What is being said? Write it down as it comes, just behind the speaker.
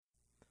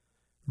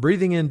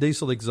Breathing in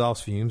diesel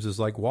exhaust fumes is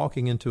like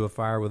walking into a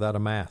fire without a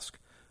mask.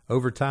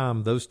 Over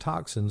time, those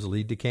toxins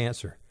lead to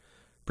cancer.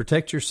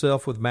 Protect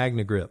yourself with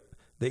MagnaGrip,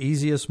 the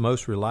easiest,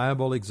 most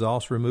reliable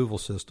exhaust removal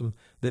system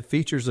that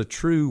features a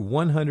true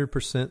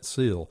 100%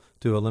 seal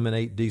to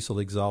eliminate diesel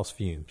exhaust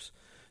fumes.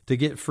 To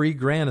get free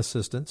grant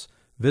assistance,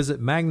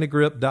 visit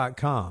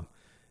magnagrip.com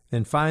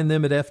and find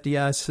them at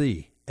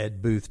FDIC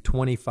at booth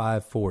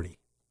 2540.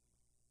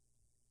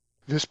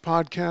 This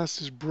podcast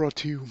is brought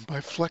to you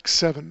by Flex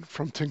 7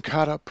 from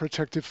Tenkata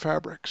Protective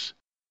Fabrics.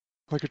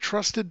 Like a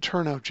trusted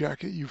turnout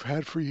jacket you've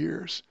had for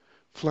years,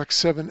 Flex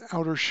 7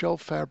 outer shell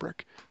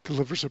fabric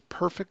delivers a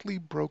perfectly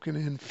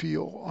broken-in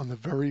feel on the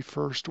very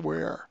first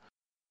wear.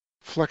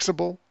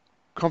 Flexible,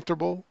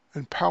 comfortable,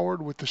 and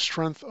powered with the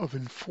strength of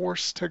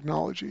Enforce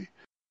technology,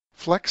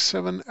 Flex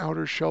 7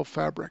 outer shell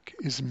fabric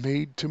is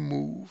made to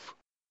move.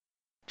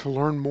 To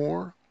learn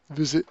more,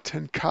 visit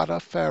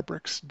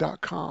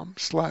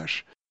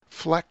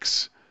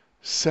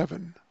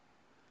tenkatafabrics.com/Flex7.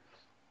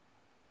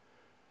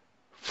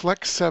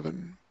 Flex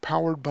 7,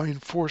 powered by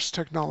Enforce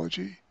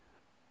technology,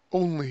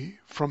 only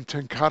from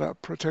Tenkata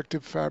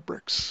Protective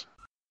Fabrics.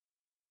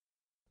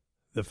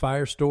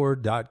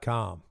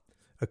 TheFirestore.com,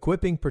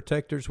 equipping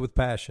protectors with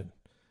passion.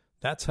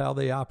 That's how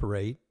they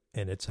operate,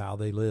 and it's how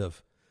they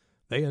live.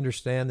 They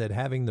understand that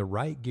having the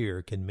right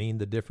gear can mean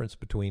the difference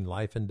between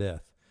life and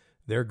death.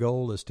 Their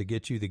goal is to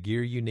get you the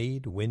gear you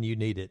need when you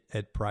need it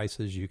at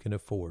prices you can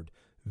afford.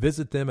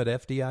 Visit them at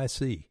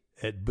FDIC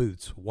at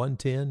booths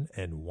 110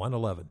 and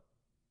 111.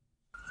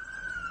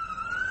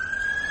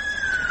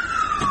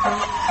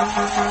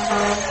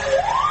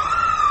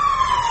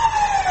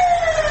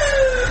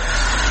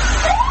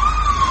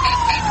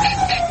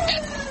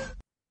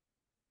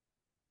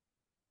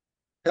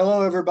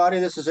 Hello, everybody.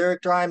 This is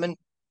Eric Dryman,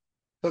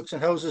 Hooks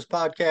and Hoses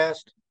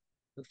podcast,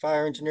 the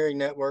Fire Engineering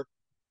Network,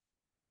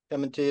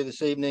 coming to you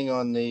this evening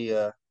on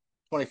the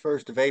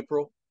 21st of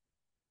April,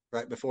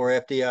 right before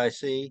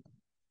FDIC.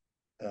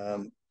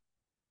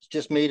 It's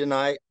just me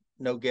tonight,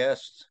 no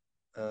guests.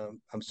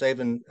 I'm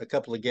saving a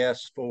couple of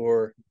guests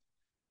for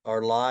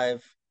our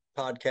live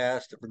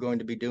podcast that we're going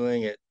to be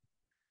doing at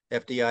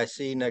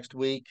FDIC next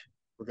week.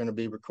 We're going to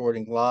be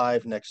recording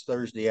live next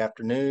Thursday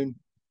afternoon.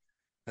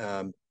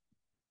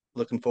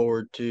 Looking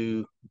forward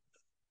to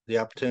the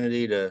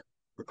opportunity to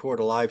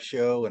record a live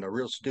show in a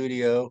real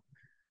studio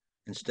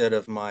instead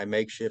of my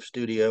makeshift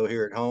studio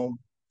here at home.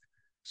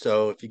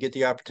 So if you get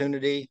the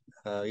opportunity,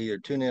 either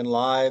tune in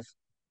live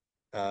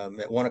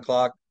at 1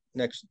 o'clock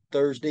next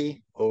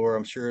Thursday, or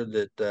I'm sure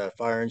that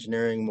Fire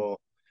Engineering will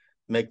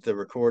make the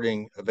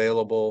recording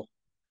available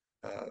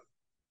to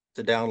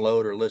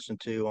download or listen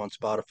to on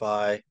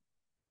Spotify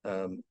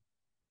or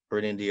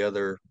any of the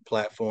other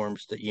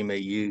platforms that you may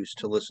use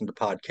to listen to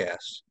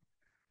podcasts.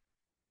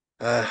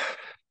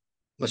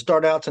 Let's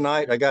start out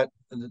tonight. I got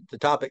the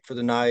topic for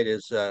the night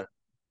is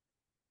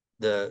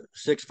the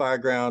 6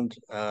 Fireground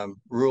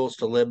rules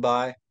to live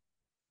by.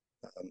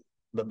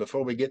 But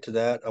before we get to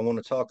that, I want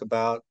to talk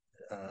about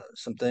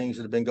some things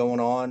that have been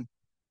going on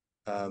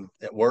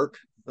at work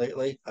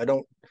lately. I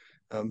don't.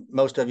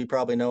 Most of you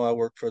probably know I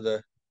work for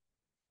the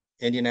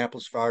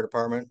Indianapolis Fire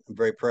Department. I'm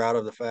very proud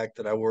of the fact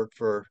that I work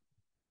for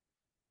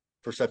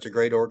such a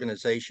great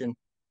organization.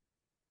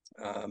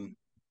 Had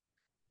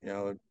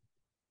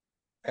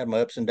my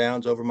ups and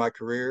downs over my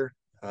career,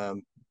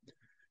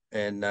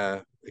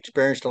 and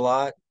experienced a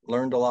lot,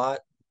 learned a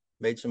lot,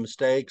 made some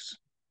mistakes,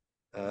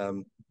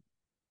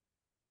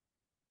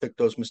 took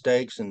those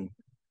mistakes and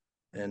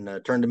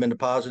turned them into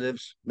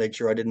positives, made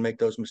sure I didn't make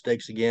those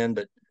mistakes again.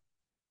 But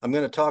I'm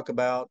going to talk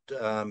about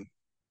a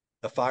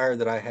fire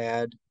that I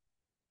had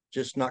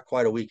just not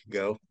quite a week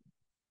ago.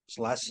 It's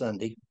last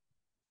Sunday.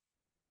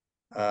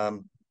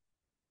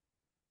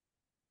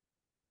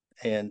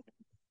 And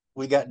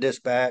we got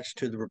dispatched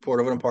to the report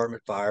of an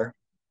apartment fire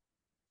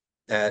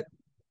at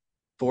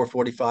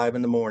 4:45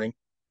 in the morning.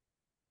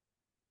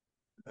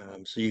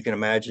 So you can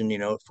imagine,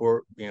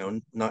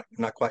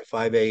 not quite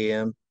 5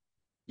 a.m.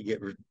 You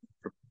get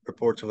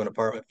reports of an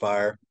apartment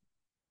fire.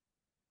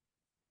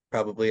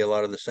 Probably a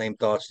lot of the same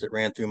thoughts that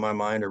ran through my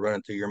mind are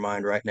running through your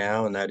mind right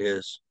now, and that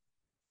is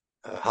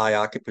high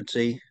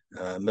occupancy,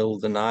 middle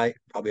of the night,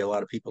 probably a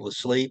lot of people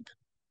asleep,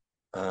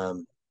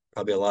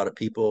 probably a lot of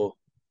people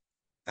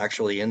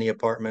actually in the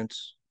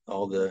apartments,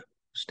 all the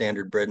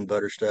standard bread and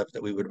butter stuff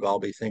that we would all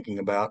be thinking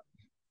about.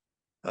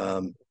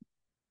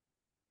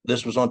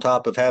 This was on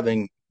top of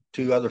having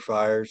 2 other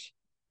fires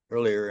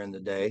earlier in the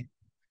day.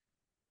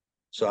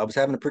 So I was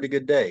having a pretty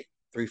good day.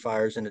 3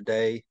 fires in a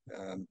day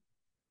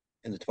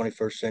in the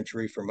 21st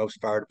century for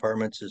most fire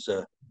departments is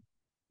a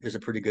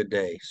pretty good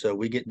day. So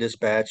we get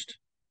dispatched,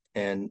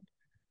 and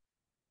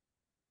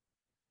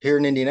here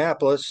in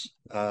Indianapolis,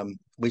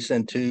 we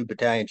send 2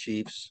 battalion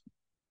chiefs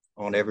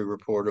on every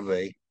report of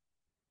a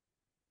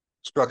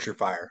structure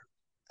fire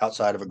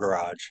outside of a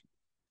garage.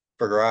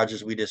 For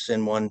garages, we just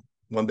send one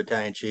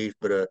battalion chief,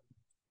 but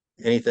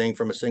anything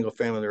from a single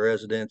family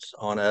residence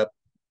on up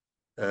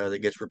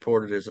that gets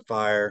reported as a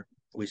fire,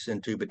 we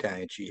send 2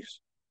 battalion chiefs.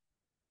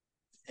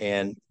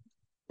 And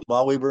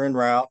while we were en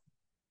route,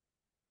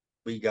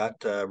 we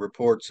got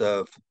reports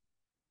of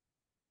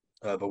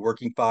a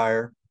working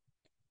fire.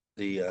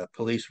 The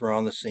police were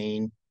on the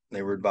scene.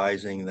 They were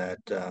advising that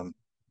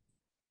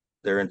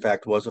there, in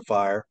fact, was a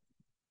fire.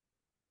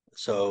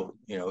 So,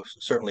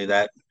 certainly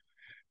that,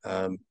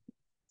 um,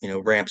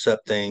 ramps up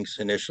things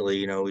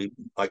initially. We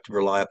like to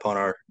rely upon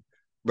our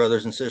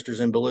brothers and sisters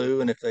in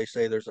blue. And if they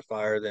say there's a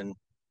fire, then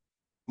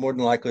more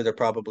than likely there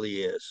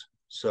probably is.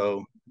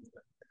 So,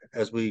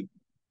 as we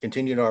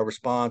continued our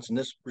response, and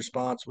this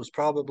response was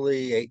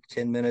probably 8 to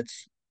 10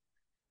 minutes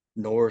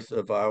north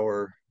of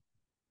our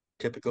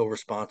typical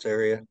response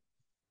area.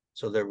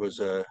 So there was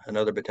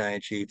another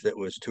battalion chief that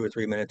was 2 or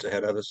 3 minutes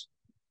ahead of us.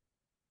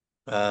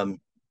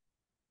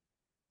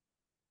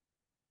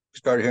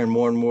 Started hearing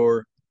more and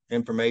more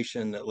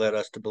information that led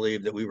us to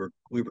believe that we were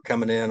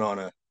coming in on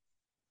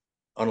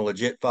a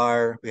legit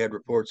fire. We had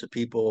reports of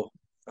people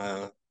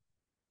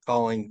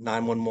calling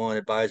 911,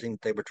 advising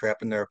that they were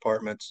trapped in their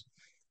apartments.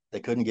 They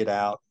couldn't get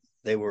out.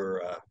 They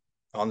were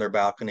on their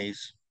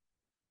balconies.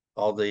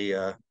 All the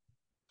uh,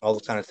 all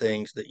the kind of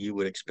things that you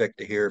would expect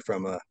to hear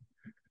from a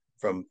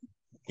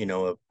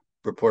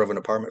report of an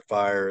apartment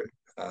fire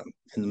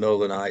in the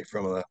middle of the night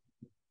from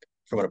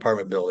an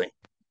apartment building.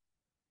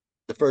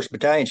 The first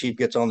battalion chief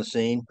gets on the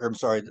scene, or I'm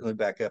sorry, let me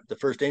back up. The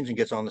first engine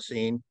gets on the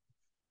scene,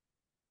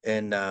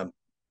 and I'm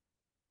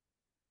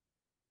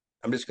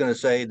just going to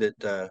say that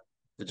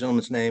the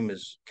gentleman's name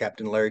is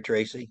Captain Larry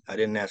Tracy. I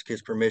didn't ask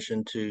his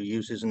permission to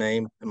use his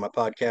name in my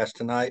podcast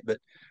tonight, but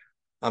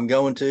I'm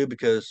going to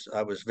because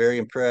I was very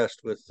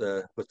impressed with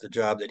the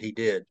job that he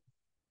did.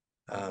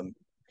 Um,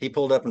 he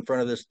pulled up in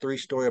front of this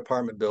 3-story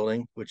apartment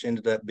building, which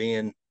ended up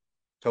being a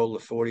total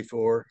of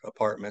 44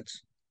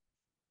 apartments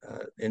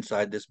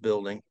inside this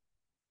building.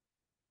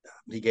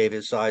 He gave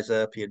his size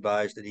up. He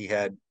advised that he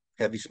had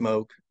heavy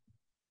smoke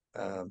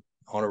on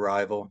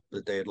arrival,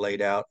 that they had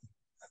laid out,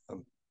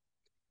 um,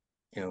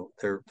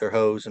 their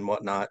hose and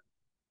whatnot.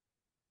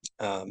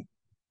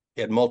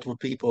 He had multiple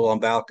people on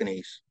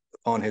balconies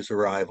upon his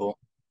arrival.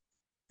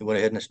 He went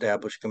ahead and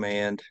established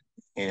command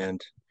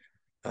and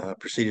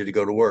proceeded to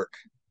go to work.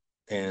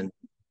 And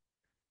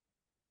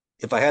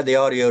if I had the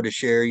audio to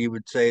share, you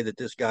would say that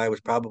this guy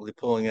was probably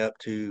pulling up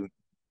to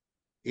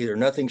either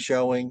nothing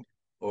showing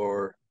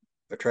or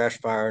a trash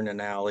fire in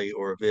an alley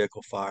or a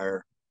vehicle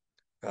fire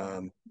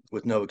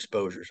with no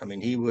exposures. I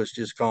mean, he was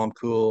just calm,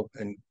 cool,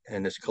 and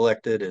as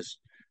collected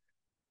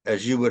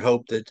as you would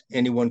hope that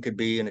anyone could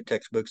be in a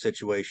textbook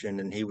situation,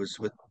 and he was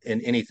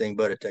in anything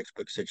but a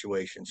textbook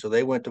situation. So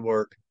they went to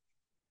work,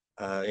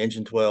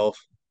 engine 12,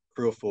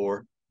 crew of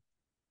 4.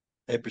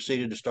 They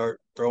proceeded to start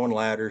throwing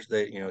ladders.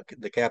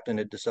 The captain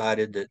had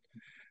decided that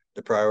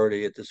the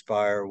priority at this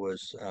fire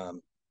was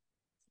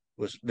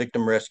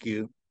victim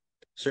rescue.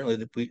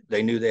 Certainly,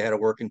 they knew they had a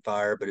working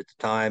fire, but at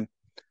the time,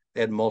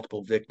 they had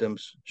multiple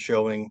victims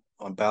showing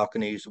on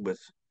balconies with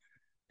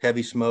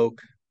heavy smoke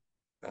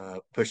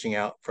pushing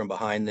out from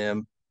behind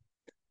them.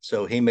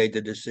 So he made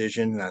the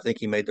decision, and I think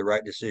he made the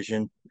right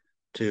decision,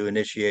 to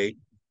initiate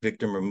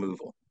victim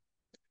removal.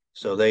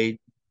 So they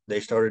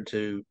started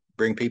to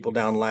bring people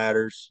down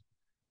ladders.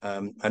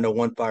 I know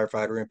one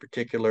firefighter in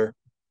particular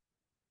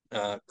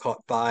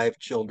caught 5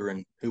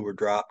 children who were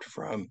dropped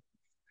from,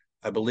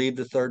 I believe,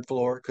 the 3rd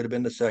floor. Could have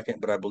been the 2nd,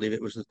 but I believe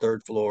it was the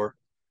 3rd floor.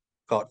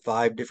 Caught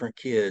 5 different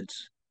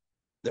kids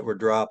that were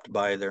dropped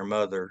by their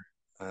mother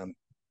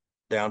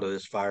down to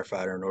this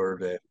firefighter in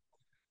order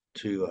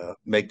to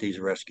make these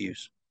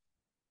rescues.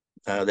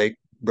 They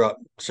brought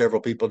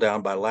several people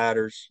down by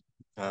ladders.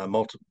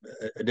 Multiple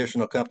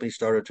additional companies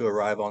started to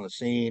arrive on the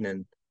scene,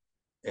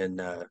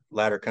 and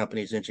ladder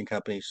companies, engine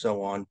companies,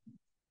 so on,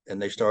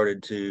 and they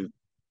started to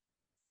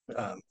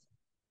um,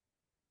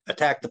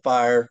 attack the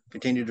fire,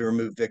 continue to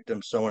remove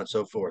victims, so on and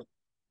so forth.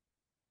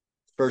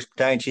 First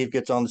battalion chief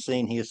gets on the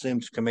scene. He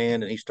assumes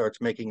command, and he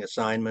starts making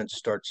assignments,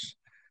 starts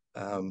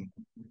um,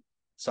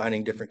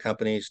 signing different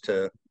companies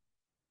to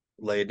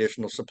lay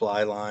additional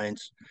supply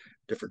lines,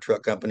 different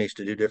truck companies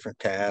to do different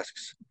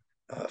tasks,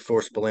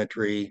 forcible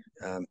entry,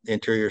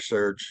 interior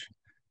search,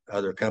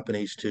 other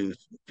companies to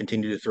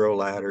continue to throw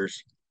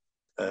ladders,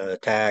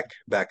 attack,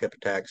 backup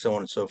attack, so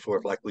on and so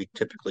forth, like we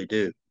typically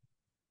do.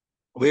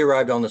 We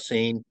arrived on the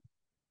scene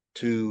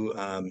to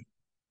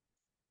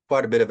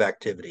quite a bit of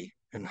activity,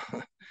 and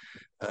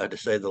to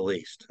say the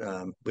least.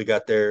 We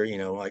got there,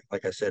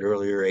 like I said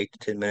earlier, 8 to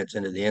 10 minutes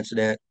into the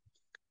incident.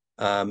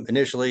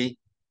 Initially,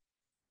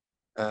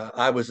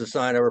 I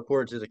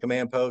reported to the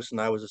command post, and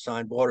I was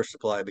assigned water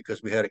supply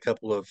because we had a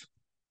couple of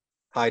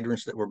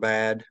hydrants that were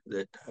bad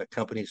that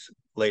companies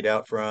laid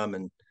out from,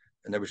 and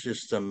there was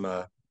just some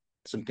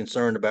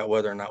concern about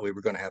whether or not we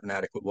were going to have an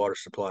adequate water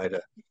supply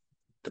to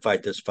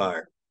fight this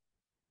fire.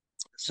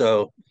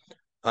 So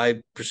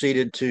I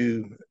proceeded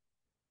to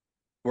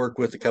work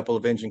with a couple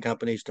of engine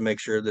companies to make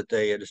sure that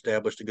they had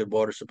established a good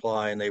water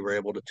supply, and they were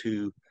able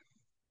to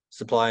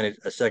supply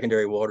a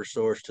secondary water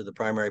source to the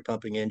primary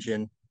pumping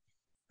engine.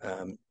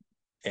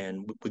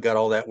 And we got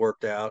all that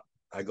worked out.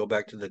 I go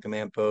back to the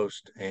command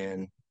post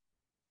and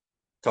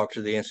talk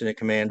to the incident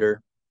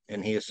commander,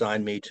 and he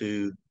assigned me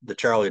to the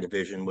Charlie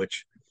division,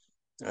 which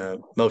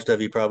Most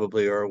of you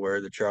probably are aware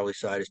the Charlie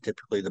side is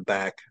typically the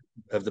back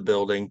of the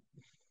building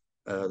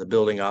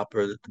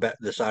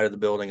the side of the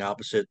building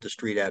opposite the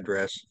street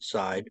address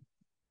side.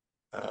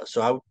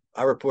 So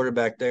I reported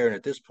back there, and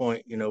at this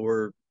point,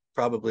 we're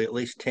probably at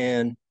least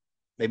 10,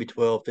 maybe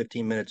 12,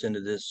 15 minutes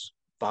into this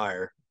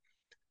fire.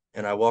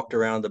 And I walked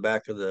around the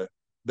back of the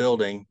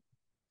building,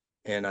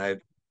 and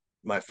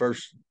my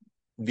first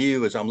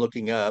view as I'm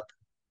looking up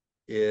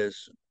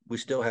is we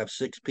still have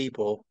 6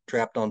 people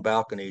trapped on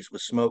balconies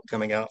with smoke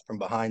coming out from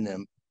behind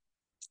them,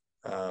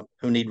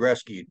 who need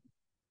rescued.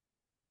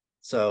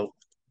 So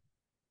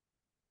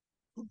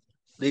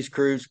these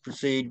crews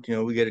proceed,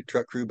 we get a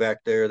truck crew back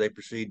there. They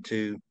proceed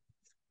to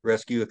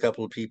rescue a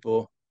couple of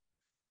people,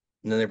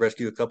 and then they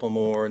rescue a couple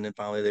more, and then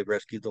finally they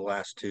rescued the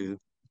last 2.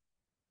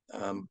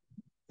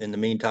 In the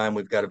meantime,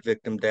 we've got a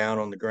victim down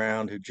on the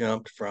ground who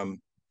jumped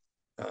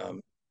um,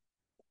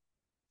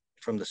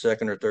 from the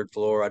second or third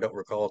floor. I don't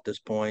recall at this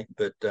point,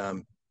 but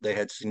they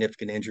had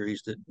significant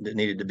injuries that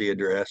needed to be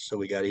addressed. So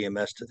we got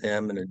EMS to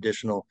them and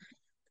additional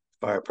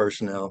fire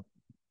personnel.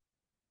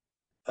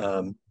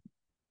 Um,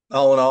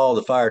 all in all,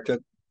 the fire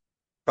took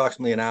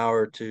approximately an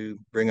hour to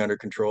bring under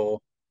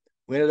control.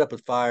 We ended up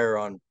with fire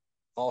on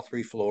all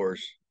 3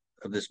 floors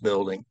of this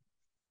building.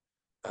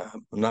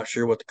 I'm not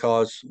sure what the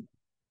cause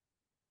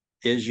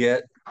is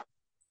yet.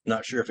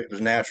 Not sure if it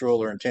was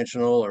natural or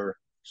intentional or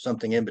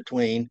something in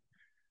between.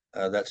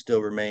 That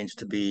still remains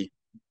to be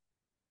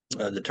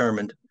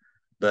determined.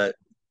 But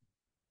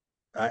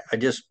I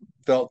just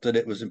felt that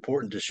it was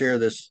important to share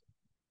this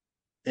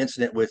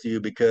incident with you,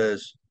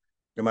 because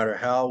no matter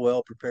how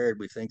well prepared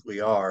we think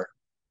we are,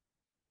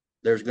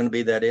 there's going to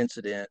be that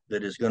incident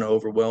that is going to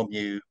overwhelm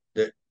you,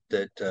 that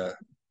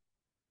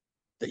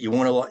you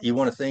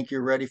want to think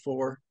you're ready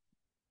for,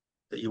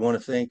 that you want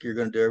to think you're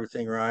going to do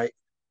everything right.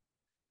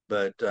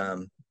 But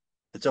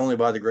it's only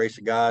by the grace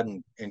of God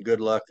and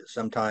good luck that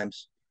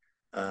sometimes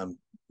um,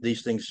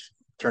 these things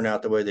turn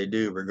out the way they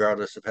do,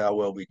 regardless of how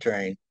well we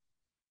train.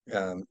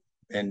 Um,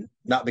 and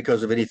not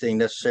because of anything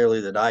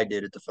necessarily that I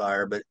did at the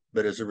fire,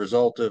 but as a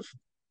result of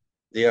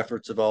the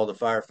efforts of all the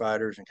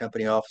firefighters and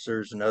company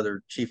officers and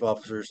other chief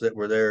officers that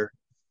were there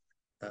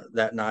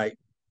that night.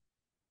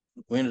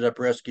 We ended up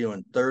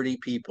rescuing 30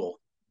 people,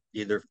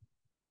 either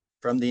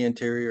from the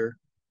interior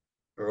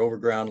or over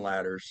ground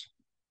ladders,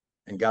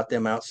 and got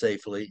them out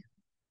safely.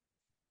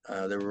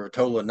 There were a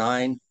total of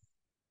 9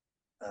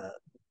 uh,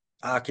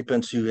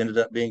 occupants who ended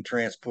up being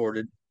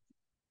transported,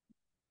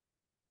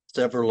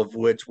 several of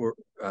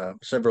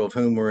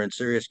whom were in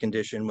serious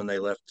condition when they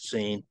left the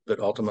scene,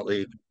 but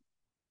ultimately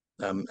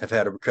have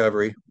had a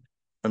recovery.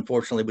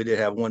 Unfortunately, we did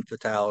have 1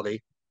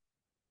 fatality,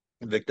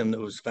 a victim that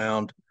was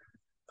found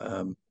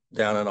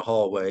down in a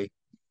hallway,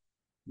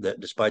 that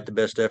despite the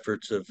best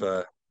efforts of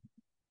the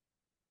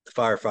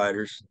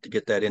firefighters to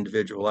get that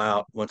individual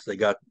out, once they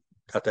got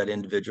that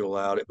individual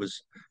out, it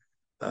was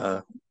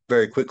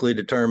very quickly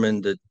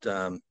determined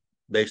that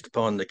based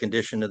upon the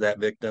condition of that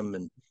victim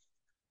and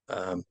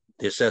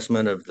the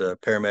assessment of the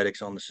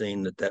paramedics on the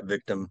scene, that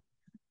victim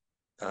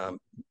um,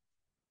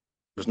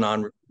 was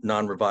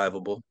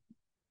non-revivable.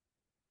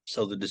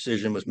 So the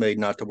decision was made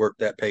not to work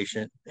that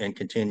patient and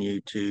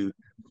continue to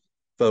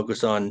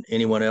focus on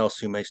anyone else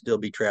who may still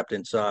be trapped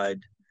inside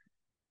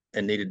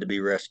and needed to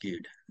be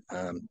rescued.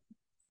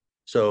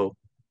 So,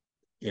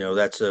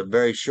 that's a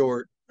very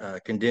short,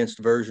 condensed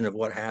version of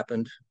what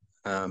happened.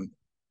 Um,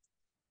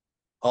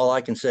 all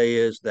I can say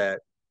is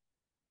that,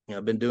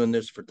 I've been doing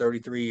this for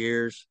 33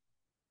 years.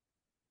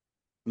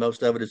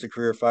 Most of it as a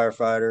career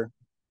firefighter.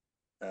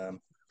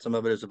 Some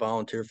of it as a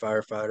volunteer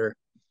firefighter.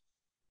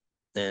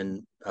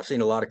 And I've seen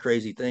a lot of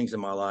crazy things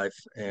in my life.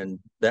 And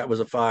that was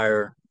a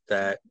fire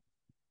that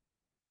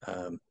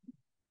um,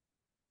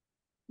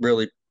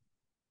 really,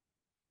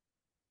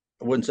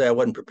 I wouldn't say I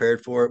wasn't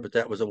prepared for it, but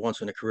that was a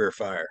once in a career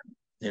fire.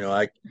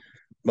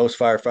 Most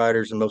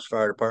firefighters and most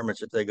fire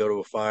departments, if they go to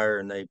a fire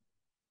and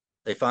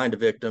they find a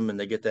victim and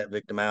they get that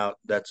victim out,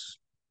 that's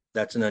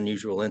an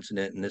unusual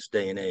incident in this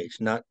day and age.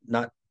 Not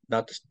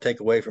to take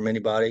away from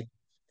anybody,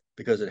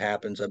 because it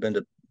happens. I've been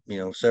to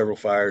several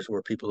fires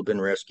where people have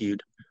been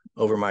rescued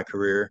over my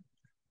career,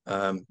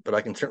 but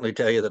I can certainly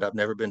tell you that I've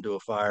never been to a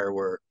fire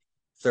where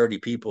 30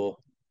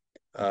 people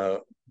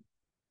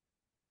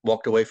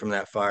walked away from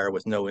that fire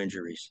with no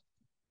injuries.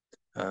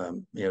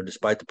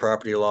 Despite the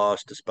property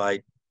loss,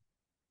 despite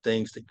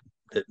things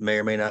that may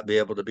or may not be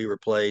able to be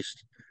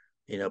replaced,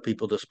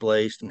 people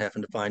displaced and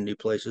having to find new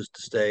places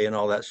to stay and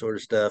all that sort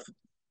of stuff.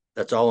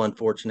 That's all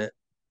unfortunate.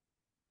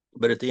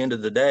 But at the end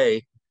of the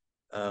day,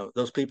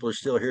 those people are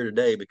still here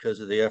today because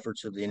of the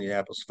efforts of the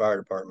Indianapolis Fire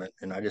Department.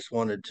 And I just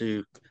wanted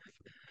to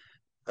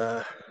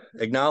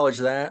acknowledge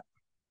that,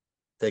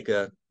 take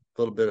a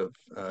little bit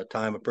of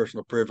time of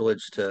personal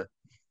privilege to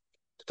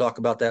talk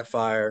about that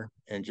fire.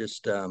 And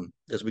just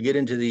as we get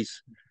into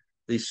these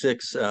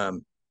 6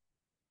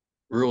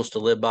 rules to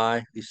live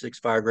by, these 6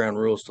 Fireground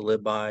rules to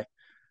live by,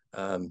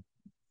 um,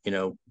 you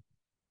know,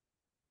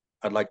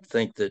 I'd like to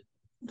think that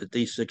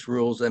these 6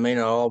 rules, they may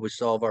not always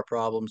solve our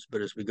problems,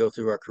 but as we go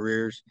through our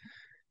careers,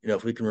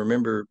 if we can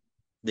remember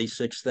these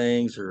 6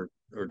 things or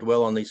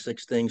dwell on these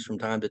 6 things from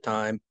time to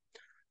time,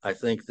 I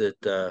think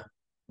that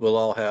we'll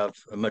all have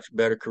a much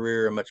better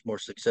career, a much more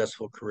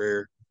successful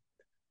career,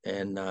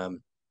 and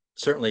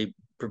certainly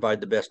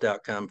provide the best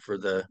outcome for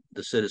the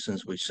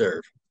citizens we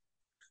serve.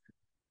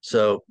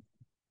 So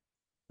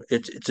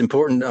it's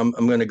important. I'm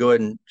going to go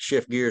ahead and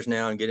shift gears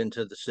now and get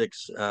into the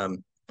 6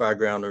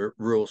 Fireground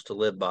rules to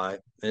live by.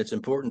 And it's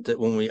important that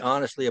when we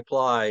honestly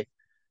apply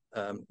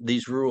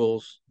these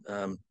rules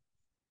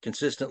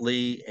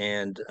consistently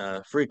and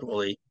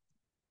frequently,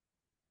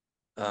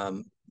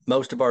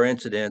 most of our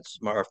incidents,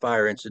 our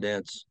fire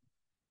incidents,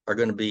 are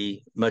going to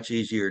be much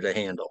easier to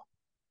handle.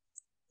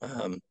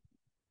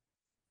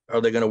 Are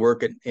they going to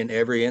work in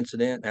every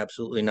incident?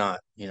 Absolutely not.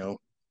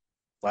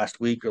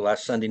 Last week or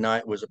last Sunday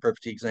night was a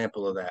perfect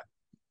example of that.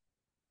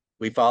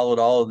 We followed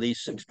all of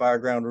these 6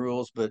 Fireground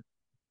rules, but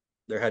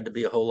there had to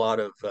be a whole lot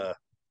of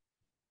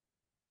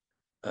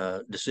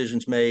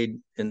decisions made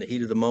in the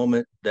heat of the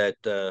moment that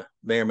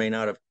may or may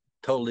not have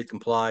totally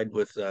complied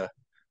with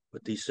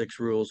these 6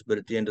 rules. But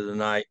at the end of the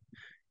night,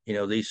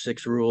 these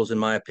 6 rules, in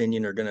my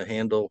opinion, are going to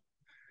handle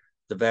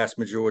the vast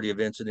majority of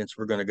incidents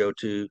we're going to go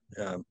to,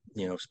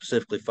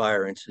 specifically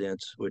fire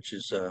incidents, which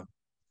is,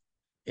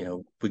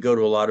 we go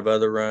to a lot of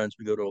other runs.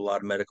 We go to a lot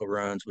of medical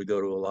runs. We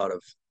go to a lot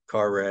of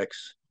car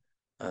wrecks.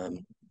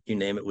 You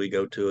name it, we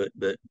go to it.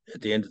 But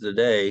at the end of the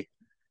day,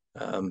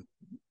 one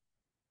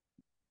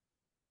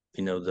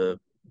of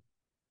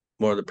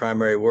the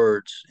primary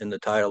words in the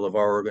title of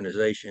our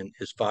organization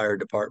is fire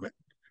department.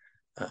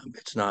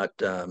 It's not,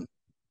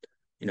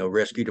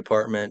 rescue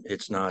department.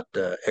 It's not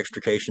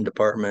extrication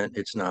department.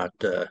 It's not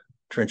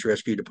trench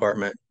rescue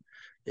department.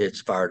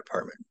 It's fire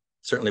department.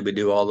 Certainly we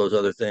do all those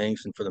other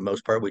things, and for the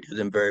most part we do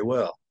them very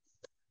well.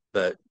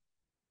 But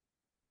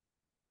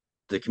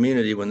the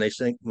community, when they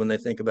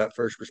think about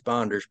first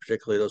responders,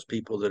 particularly those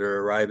people that are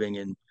arriving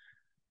in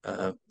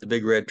the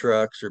big red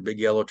trucks or big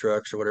yellow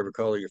trucks or whatever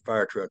color your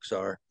fire trucks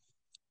are,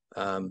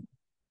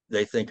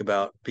 they think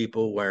about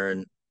people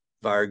wearing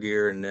fire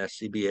gear and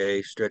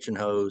SCBA, stretching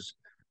hose,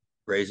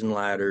 raising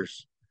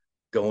ladders,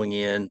 going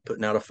in,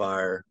 putting out a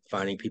fire,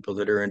 finding people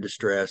that are in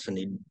distress and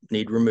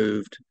need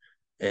removed,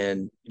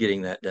 and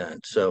getting that done.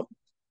 So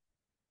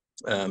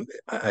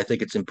I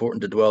think it's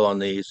important to dwell on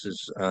these.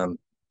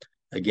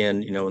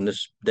 Again, in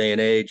this day and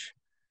age,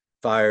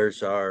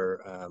 fires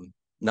are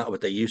not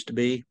what they used to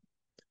be.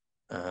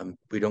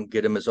 We don't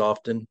get them as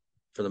often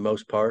for the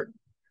most part.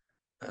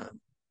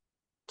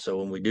 So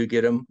when we do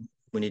get them,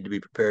 we need to be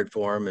prepared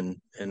for them.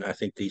 And I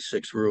think these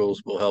 6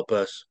 rules will help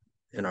us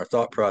in our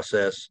thought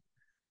process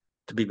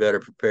to be better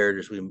prepared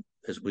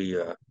as we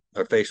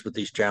are faced with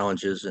these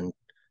challenges and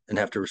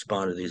have to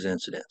respond to these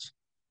incidents.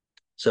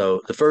 So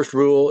the first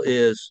rule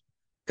is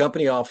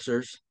company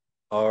officers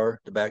are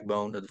the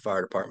backbone of the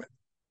fire department.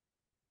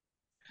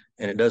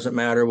 And it doesn't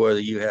matter whether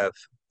you have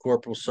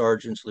corporals,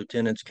 sergeants,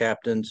 lieutenants,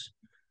 captains,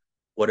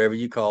 whatever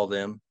you call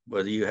them,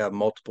 whether you have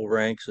multiple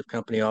ranks of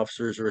company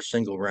officers or a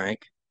single rank,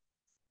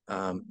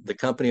 the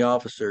company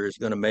officer is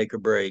going to make or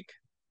break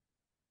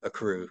a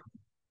crew.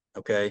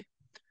 Okay.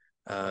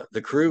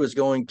 The crew is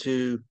going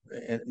to,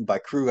 and by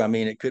crew, I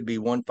mean, it could be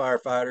one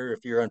firefighter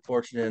if you're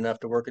unfortunate enough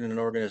to work in an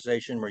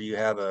organization where you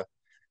have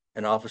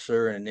an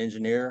officer and an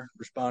engineer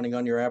responding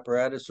on your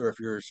apparatus, or if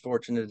you're as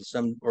fortunate as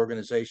some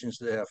organizations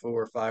that have 4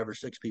 or 5 or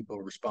 6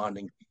 people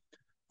responding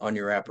on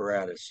your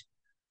apparatus.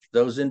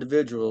 Those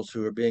individuals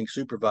who are being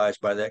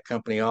supervised by that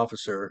company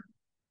officer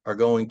are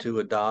going to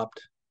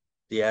adopt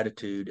the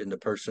attitude and the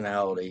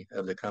personality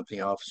of the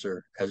company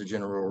officer as a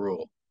general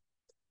rule.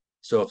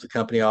 So if the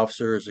company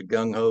officer is a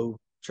gung-ho,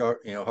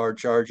 hard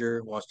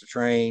charger, wants to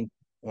train,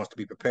 wants to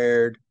be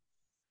prepared,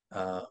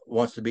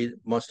 wants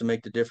to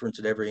make the difference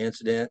at every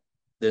incident,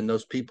 then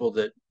those people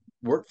that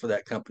work for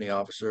that company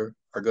officer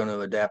are going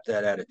to adapt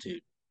that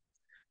attitude.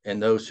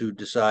 And those who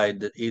decide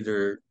that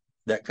either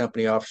that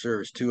company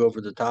officer is too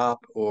over the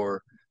top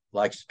or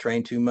likes to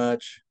train too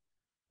much,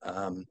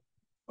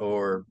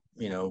 or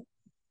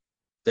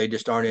they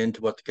just aren't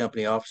into what the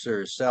company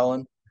officer is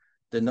selling,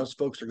 then those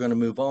folks are going to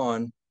move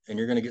on, and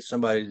you're going to get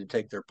somebody to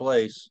take their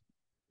place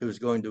who's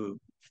going to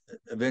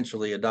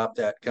eventually adopt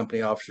that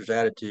company officer's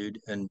attitude,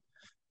 and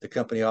the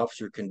company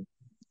officer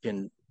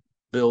can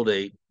build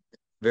a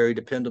very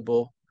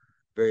dependable,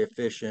 very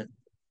efficient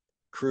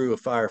crew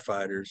of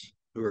firefighters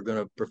who are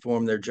going to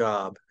perform their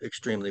job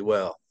extremely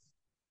well.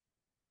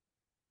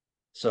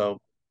 So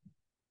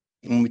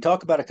when we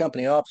talk about a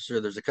company officer,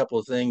 there's a couple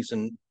of things,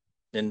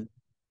 and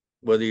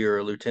whether you're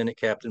a lieutenant,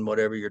 captain,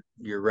 whatever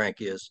your rank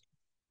is,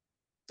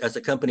 as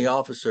a company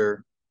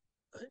officer,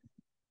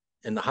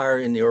 and the higher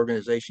in the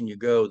organization you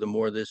go, the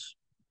more this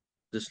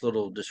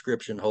little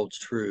description holds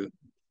true.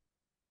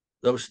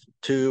 Those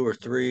 2 or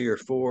 3 or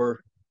 4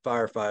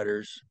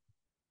 firefighters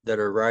that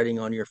are riding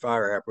on your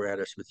fire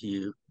apparatus with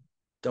you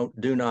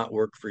do not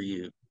work for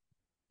you.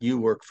 You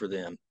work for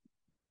them.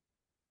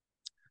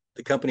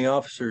 The company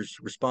officer's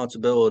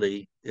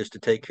responsibility is to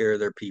take care of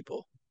their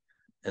people.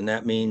 And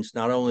that means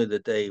not only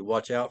that they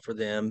watch out for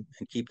them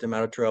and keep them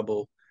out of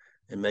trouble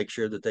and make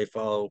sure that they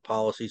follow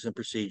policies and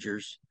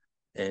procedures,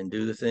 and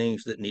do the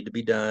things that need to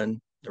be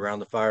done around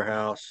the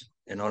firehouse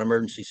and on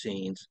emergency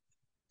scenes.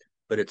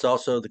 But it's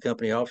also the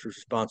company officer's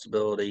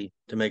responsibility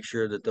to make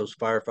sure that those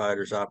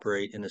firefighters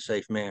operate in a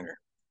safe manner,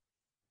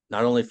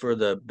 not only for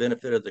the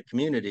benefit of the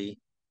community,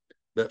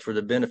 but for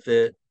the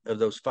benefit of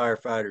those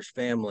firefighters'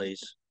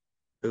 families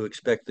who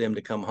expect them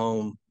to come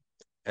home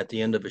at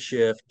the end of a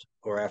shift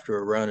or after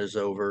a run is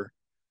over.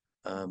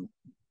 Um,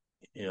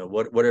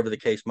 whatever the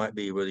case might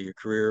be, whether you're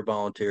career or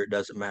volunteer, it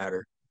doesn't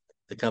matter.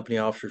 The company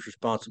officer's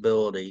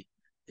responsibility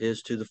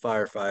is to the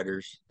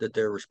firefighters that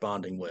they're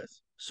responding with.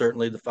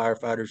 Certainly the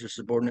firefighters are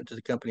subordinate to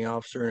the company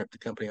officer, and if the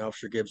company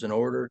officer gives an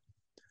order,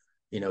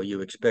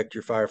 you expect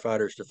your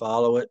firefighters to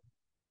follow it.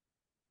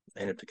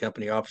 And if the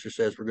company officer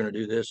says we're going to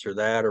do this or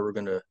that, or we're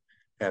going to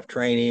have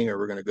training, or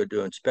we're going to go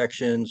do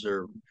inspections,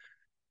 or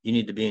you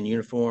need to be in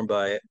uniform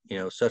by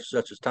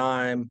such as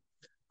time,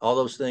 all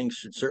those things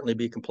should certainly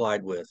be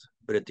complied with.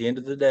 But at the end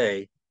of the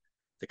day,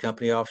 the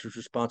company officer's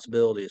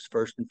responsibility is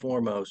first and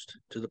foremost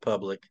to the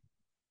public,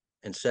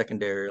 and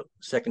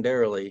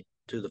secondarily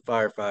to the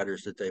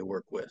firefighters that they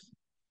work with.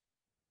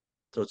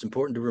 So it's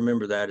important to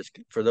remember that, is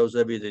for those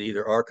of you that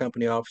either are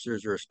company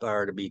officers or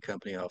aspire to be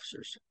company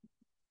officers.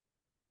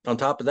 On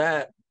top of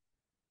that,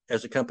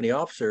 as a company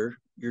officer,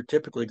 you're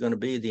typically going to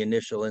be the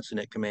initial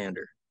incident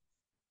commander.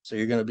 So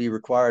you're going to be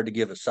required to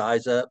give a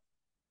size up.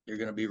 You're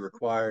going to be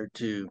required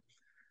to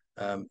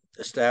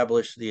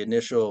establish the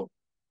initial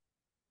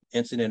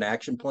incident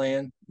action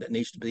plan that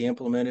needs to be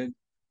implemented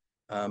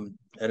at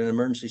an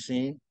emergency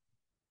scene.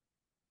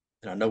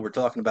 And I know we're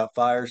talking about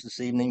fires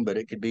this evening, but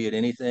it could be at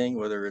anything,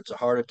 whether it's a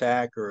heart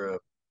attack or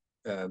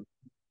a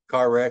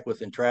car wreck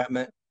with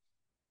entrapment,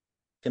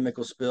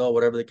 chemical spill,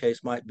 whatever the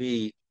case might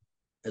be.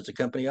 As a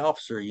company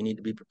officer, you need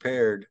to be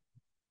prepared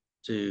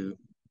to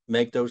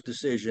make those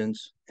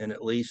decisions and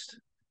at least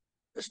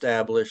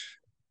establish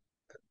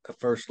a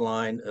first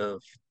line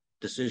of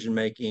decision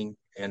making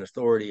and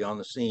authority on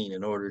the scene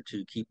in order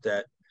to keep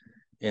that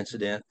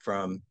incident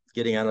from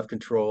getting out of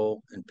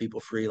control and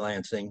people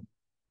freelancing,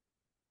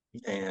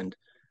 and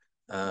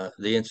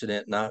the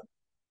incident not,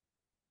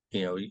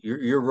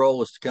 your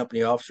role as the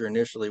company officer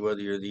initially,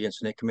 whether you're the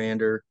incident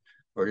commander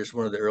or just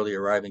one of the early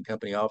arriving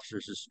company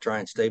officers, is to try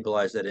and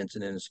stabilize that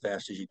incident as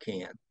fast as you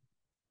can.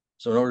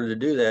 So in order to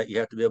do that, you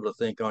have to be able to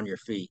think on your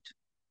feet.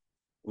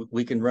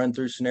 We can run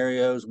through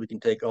scenarios. We can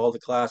take all the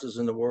classes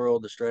in the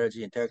world, the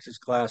strategy and tactics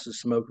classes,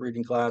 smoke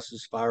reading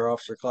classes, fire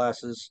officer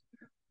classes.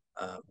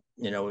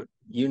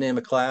 You name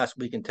a class,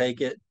 we can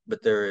take it,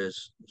 but there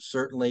is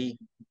certainly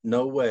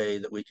no way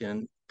that we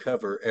can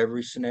cover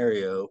every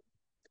scenario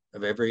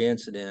of every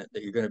incident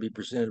that you're going to be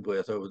presented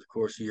with over the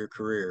course of your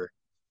career.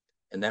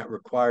 And that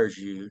requires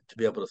you to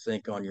be able to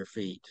think on your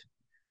feet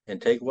and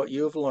take what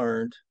you have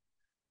learned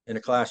in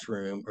a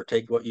classroom or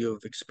take what you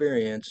have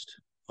experienced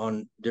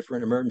on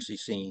different emergency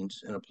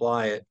scenes and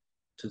apply it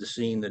to the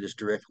scene that is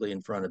directly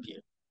in front of you.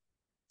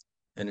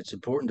 And it's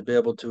important to be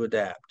able to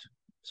adapt.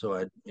 So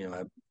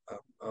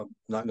I'm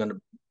not going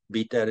to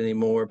beat that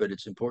anymore, but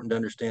it's important to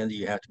understand that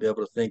you have to be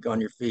able to think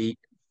on your feet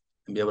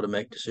and be able to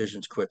make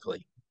decisions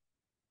quickly.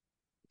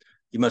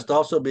 You must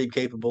also be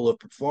capable of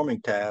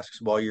performing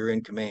tasks while you're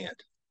in command.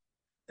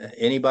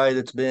 Anybody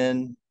that's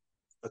been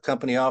a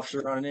company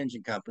officer on an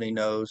engine company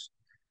knows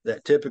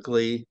that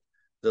typically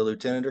the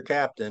lieutenant or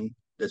captain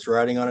that's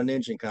riding on an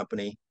engine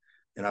company,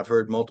 and I've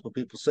heard multiple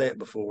people say it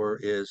before,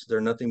 is they're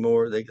nothing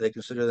more, they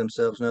consider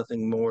themselves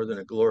nothing more than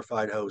a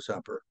glorified hose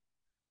humper.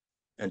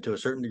 And to a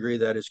certain degree,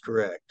 that is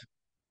correct.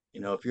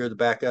 If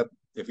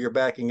you're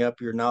backing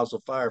up your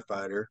nozzle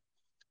firefighter,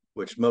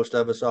 which most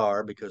of us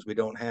are because we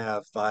don't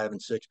have 5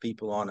 and 6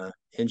 people on an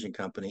engine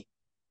company,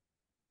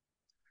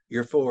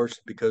 you're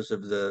forced, because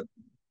of the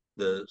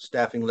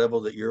staffing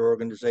level that your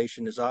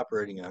organization is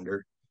operating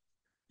under,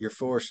 you're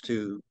forced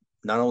to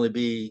not only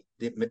be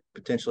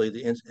potentially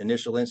the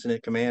initial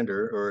incident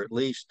commander, or at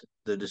least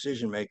the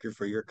decision maker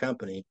for your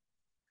company,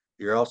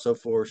 you're also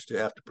forced to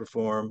have to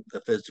perform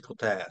a physical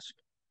task.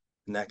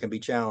 And that can be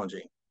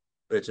challenging.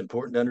 But it's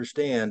important to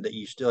understand that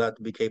you still have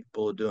to be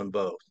capable of doing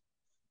both.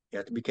 You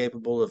have to be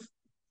capable of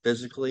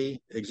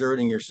physically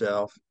exerting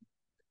yourself,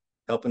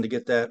 helping to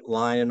get that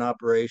line in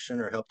operation,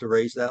 or help to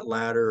raise that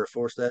ladder or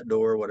force that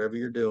door, whatever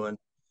you're doing.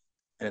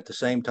 And at the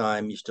same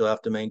time, you still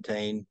have to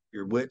maintain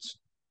your wits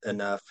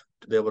enough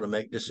to be able to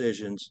make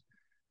decisions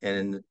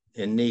and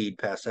in need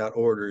pass out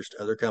orders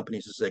to other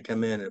companies as they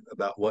come in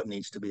about what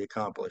needs to be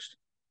accomplished.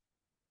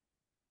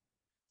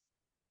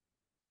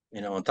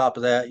 On top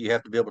of that, you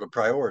have to be able to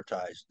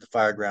prioritize the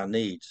Fireground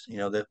needs.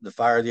 The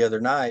fire the other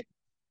night,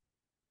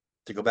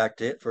 to go back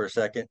to it for a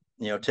second,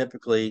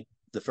 typically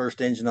the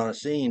first engine on a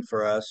scene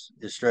for us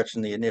is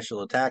stretching the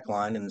initial attack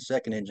line, and the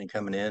second engine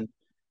coming in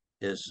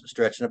is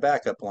stretching a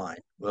backup line.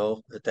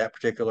 Well, at that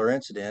particular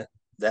incident,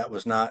 that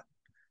was not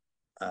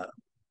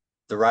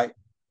the right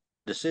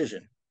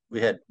decision.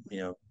 We had,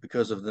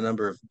 because of the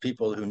number of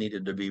people who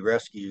needed to be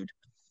rescued,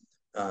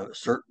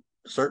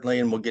 certainly,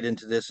 and we'll get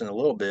into this in a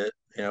little bit,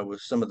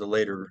 with some of the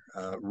later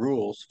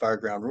rules,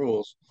 Fireground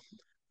rules,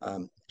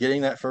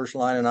 Getting that first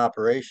line in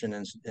operation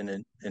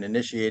and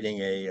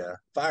initiating a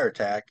fire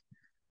attack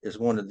is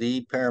one of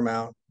the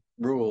paramount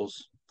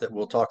rules that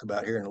we'll talk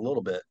about here in a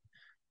little bit.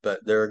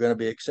 But there are going to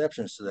be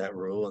exceptions to that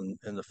rule,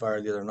 and the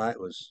fire the other night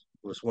was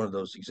one of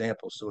those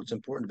examples. So it's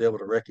important to be able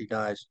to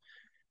recognize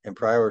and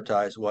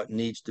prioritize what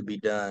needs to be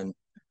done,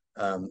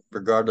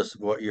 regardless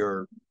of what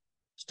your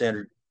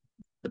standard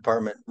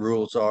department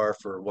rules are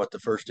for what the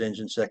first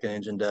engine, second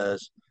engine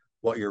does,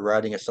 what your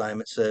writing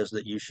assignment says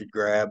that you should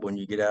grab when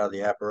you get out of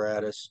the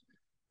apparatus.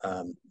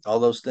 All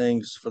those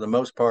things, for the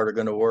most part, are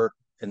going to work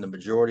in the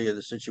majority of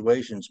the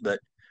situations, but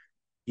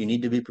you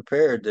need to be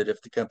prepared that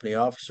if the company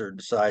officer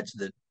decides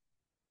that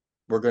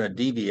we're going to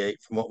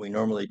deviate from what we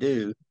normally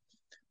do,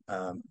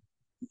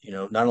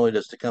 not only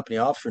does the company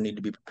officer need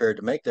to be prepared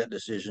to make that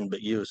decision,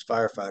 but you as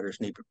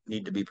firefighters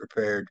need to be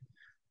prepared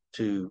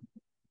to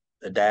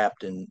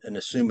adapt and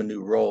assume a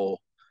new role,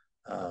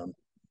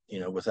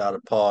 without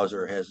a pause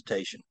or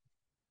hesitation.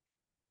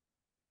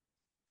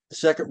 The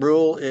second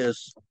rule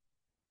is,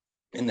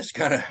 and this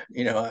kind of,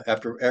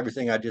 after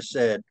everything I just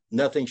said,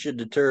 nothing should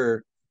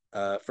deter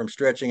from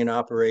stretching and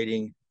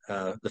operating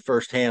the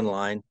first hand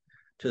line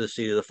to the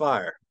seat of the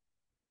fire.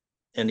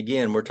 And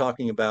again, we're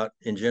talking about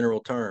in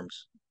general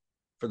terms.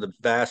 For the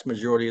vast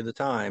majority of the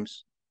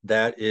times,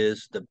 that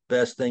is the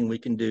best thing we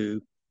can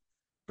do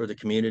for the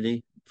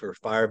community, for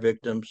fire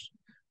victims,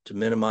 to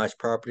minimize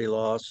property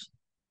loss,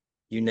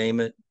 you name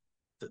it.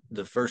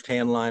 The first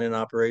hand line in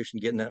operation,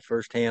 getting that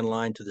first hand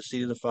line to the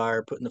seat of the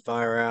fire, putting the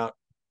fire out,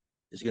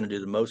 is going to do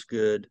the most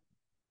good,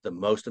 the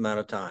most amount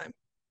of time.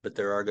 But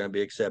there are going to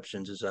be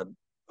exceptions, as I've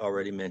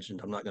already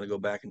mentioned. I'm not going to go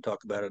back and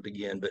talk about it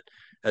again, but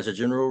as a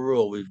general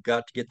rule, we've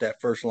got to get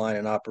that first line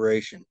in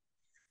operation.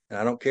 And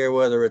I don't care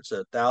whether it's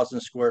 1,000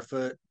 square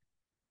foot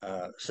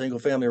single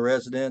family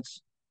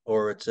residence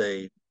or it's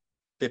a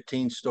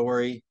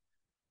 15-story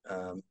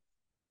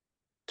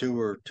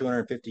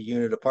 250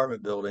 unit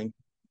apartment building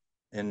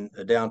in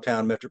a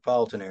downtown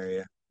metropolitan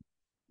area.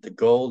 The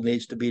goal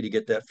needs to be to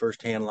get that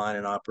first hand line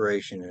in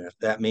operation. And if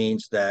that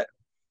means that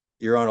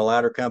you're on a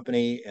ladder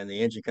company and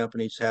the engine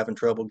company's having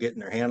trouble getting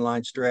their hand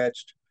line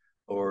stretched,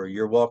 or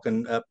you're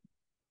walking up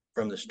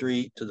from the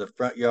street to the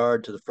front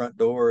yard to the front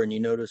door and you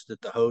notice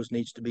that the hose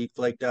needs to be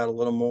flaked out a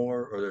little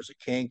more, or there's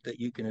a kink that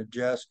you can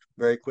adjust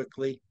very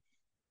quickly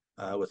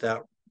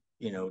without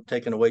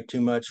taking away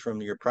too much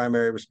from your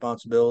primary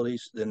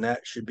responsibilities, then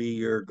that should be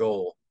your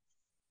goal.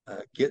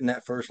 Getting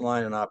that first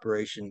line in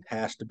operation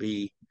has to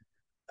be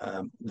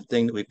the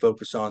thing that we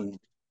focus on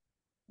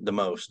the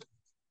most.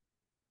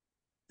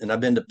 And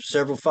I've been to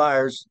several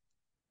fires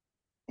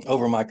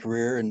over my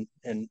career,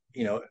 and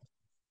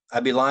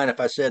I'd be lying if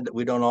I said that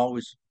we don't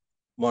always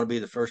want to be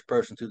the first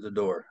person through the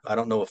door. I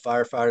don't know a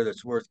firefighter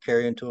that's worth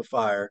carrying to a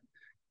fire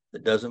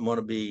that doesn't want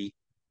to be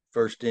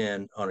first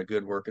in on a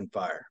good working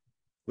fire.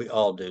 We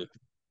all do.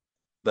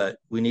 But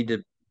we need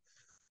to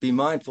be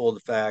mindful of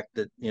the fact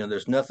that,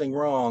 there's nothing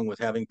wrong with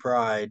having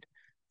pride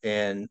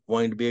and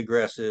wanting to be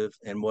aggressive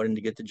and wanting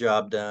to get the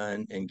job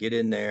done and get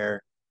in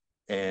there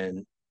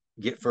and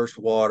get first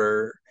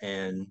water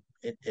and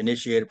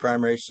initiate a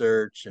primary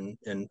search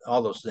and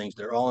all those things.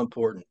 They're all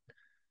important.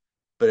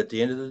 But at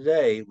the end of the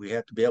day, we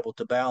have to be able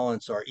to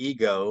balance our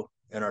ego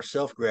and our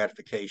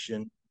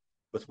self-gratification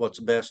with what's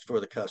best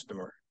for the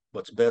customer,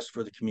 what's best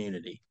for the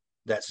community,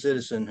 that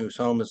citizen whose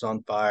home is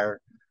on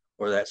fire,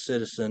 or that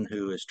citizen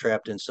who is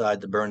trapped inside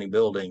the burning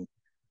building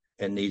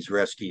and needs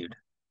rescued.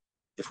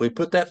 If we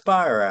put that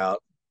fire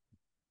out,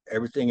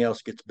 everything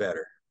else gets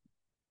better.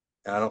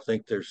 And I don't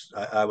think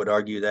I would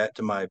argue that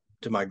to my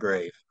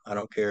grave. I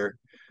don't care,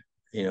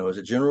 as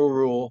a general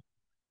rule,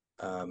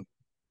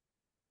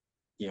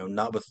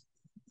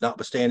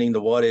 notwithstanding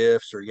the what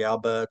ifs or yeah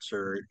buts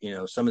or,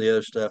 some of the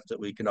other stuff that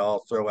we can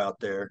all throw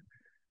out there.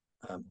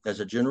 As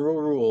a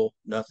general rule,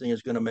 nothing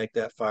is going to make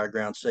that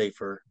Fireground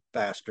safer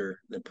faster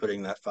than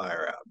putting that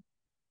fire out.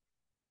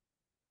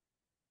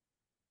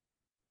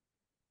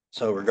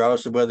 So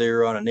regardless of whether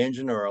you're on an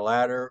engine or a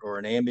ladder or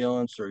an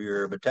ambulance or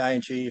you're a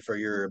battalion chief or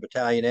you're a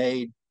battalion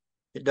aide,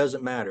 it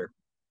doesn't matter.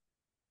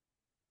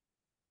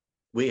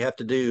 We have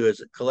to do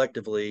as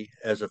collectively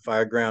as a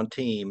Fireground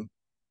team,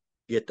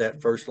 get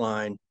that first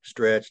line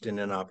stretched and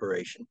in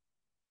operation.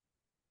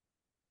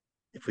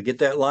 If we get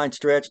that line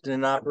stretched and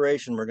in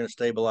operation, we're going to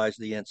stabilize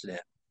the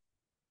incident.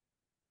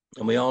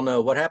 And we all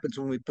know what happens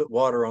when we put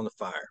water on the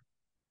fire.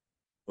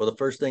 Well, the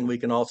first thing we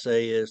can all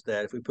say is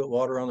that if we put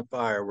water on the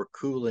fire, we're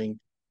cooling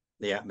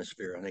the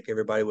atmosphere. I think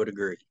everybody would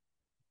agree.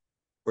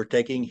 We're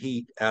taking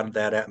heat out of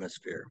that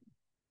atmosphere.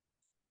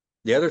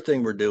 The other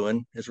thing we're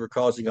doing is we're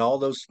causing all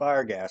those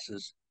fire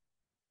gases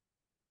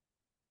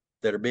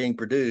that are being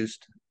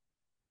produced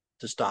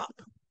to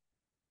stop.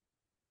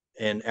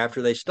 And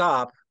after they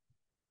stop,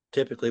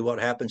 typically what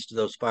happens to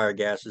those fire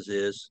gases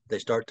is they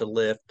start to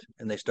lift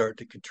and they start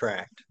to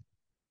contract.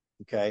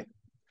 Okay.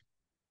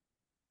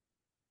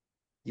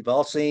 You've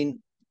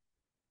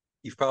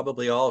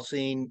probably all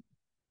seen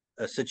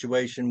a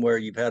situation where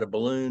you've had a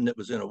balloon that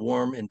was in a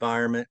warm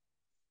environment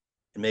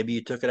and maybe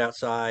you took it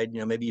outside,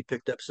 maybe you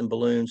picked up some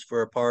balloons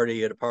for a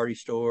party at a party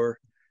store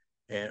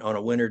and on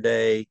a winter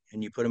day,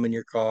 and you put them in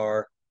your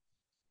car,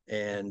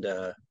 and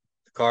the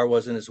car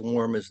wasn't as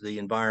warm as the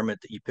environment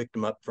that you picked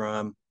them up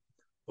from,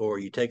 or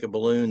you take a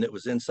balloon that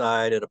was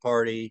inside at a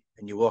party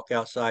and you walk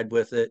outside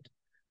with it,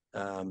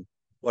 um,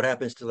 what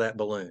happens to that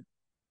balloon?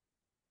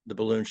 The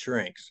balloon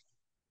shrinks,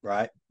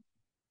 right?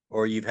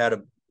 Or you've had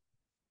a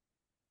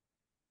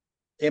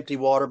empty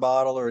water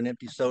bottle or an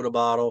empty soda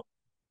bottle,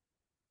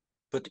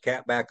 put the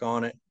cap back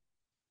on it,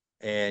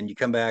 and you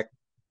come back,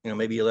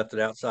 maybe you left it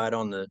outside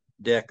on the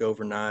deck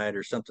overnight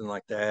or something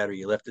like that, or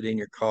you left it in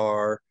your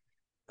car.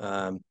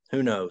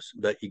 Who knows?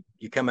 But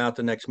you come out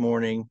the next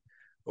morning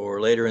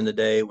or later in the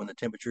day when the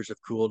temperatures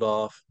have cooled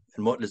off,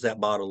 and what does that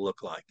bottle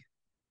look like?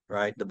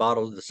 Right?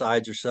 The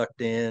sides are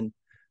sucked in,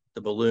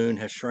 the balloon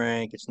has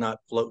shrank, it's not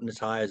floating as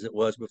high as it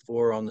was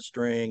before on the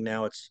string.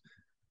 Now it's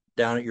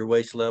down at your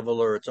waist level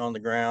or it's on the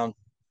ground.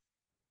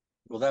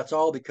 Well, that's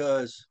all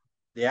because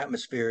the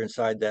atmosphere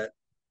inside that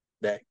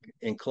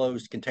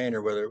enclosed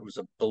container, whether it was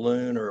a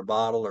balloon or a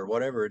bottle or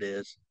whatever it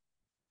is,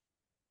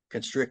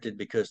 constricted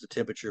because the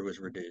temperature was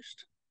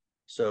reduced.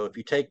 So if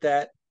you take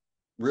that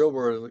real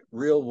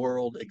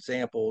world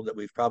example that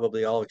we've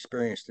probably all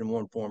experienced in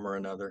one form or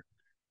another,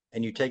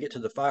 and you take it to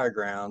the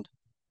Fireground,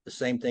 the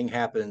same thing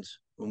happens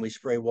when we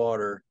spray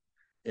water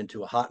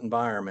into a hot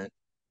environment.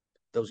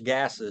 Those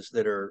gases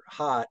that are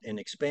hot and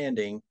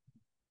expanding,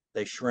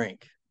 they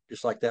shrink,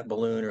 just like that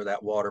balloon or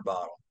that water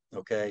bottle.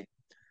 Okay.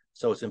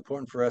 So it's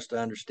important for us to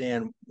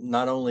understand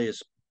not only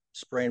is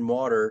spraying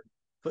water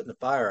putting the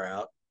fire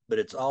out, but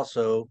it's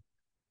also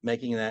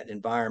making that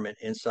environment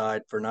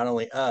inside for not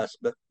only us,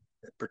 but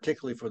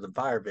particularly for the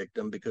fire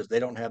victim, because they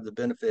don't have the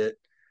benefit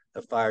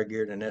of fire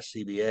gear and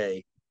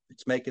SCBA.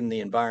 It's making the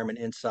environment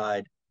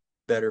inside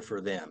better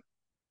for them.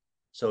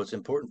 So it's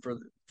important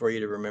for you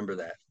to remember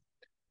that.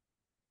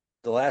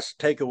 The last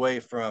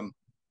takeaway from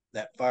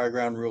that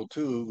Fireground Rule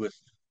 2 with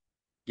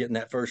getting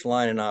that first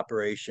line in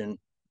operation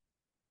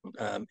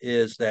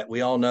is that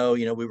we all know,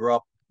 we were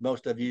all,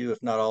 most of you,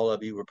 if not all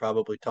of you, were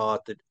probably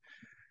taught that,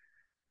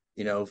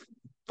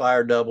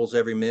 fire doubles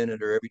every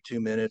minute or every 2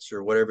 minutes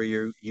or whatever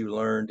you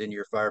learned in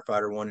your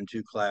firefighter 1 and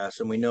 2 class.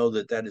 And we know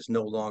that that is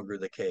no longer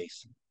the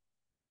case.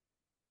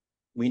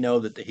 We know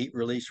that the heat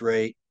release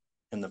rate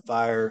and the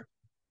fire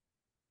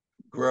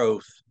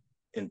growth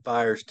in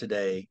fires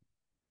today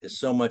is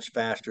so much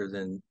faster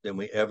than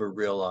we ever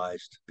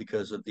realized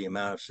because of the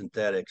amount of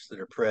synthetics that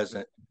are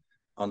present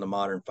on the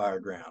modern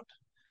Fireground.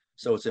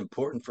 So it's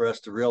important for us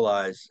to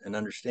realize and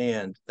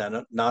understand that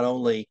not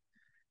only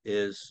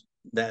is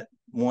that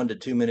 1 to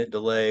 2 minute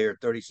delay or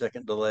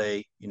 30-second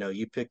delay,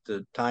 you pick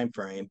the time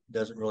frame,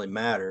 doesn't really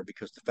matter,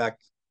 because the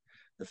fact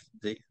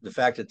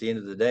at the end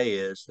of the day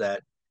is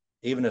that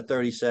even a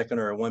 30-second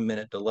or a 1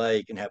 minute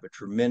delay can have a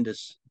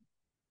tremendous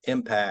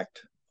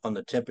impact on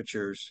the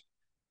temperatures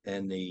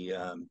and the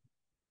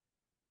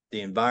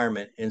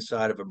environment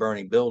inside of a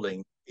burning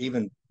building,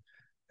 even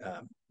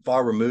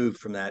far removed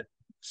from that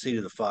seat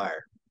of the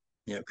fire.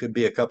 It could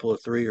be a couple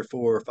of 3 or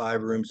 4 or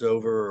 5 rooms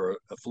over, or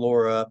a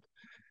floor up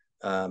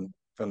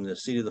from the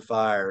seat of the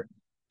fire.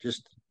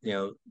 Just,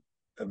 a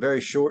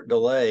very short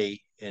delay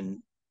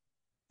in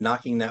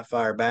knocking that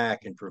fire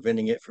back and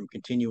preventing it from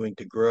continuing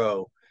to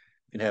grow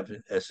can have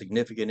a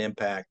significant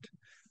impact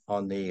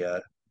on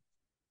the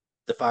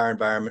fire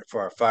environment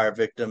for our fire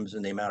victims,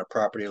 and the amount of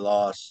property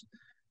loss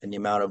and the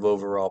amount of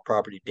overall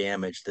property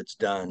damage that's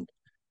done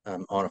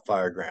on a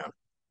Fireground.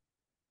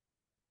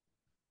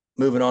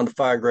 Moving on to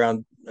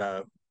Fireground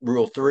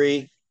Rule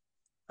 3,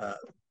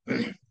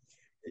 it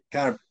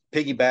kind of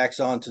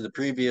piggybacks onto the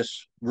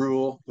previous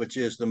rule, which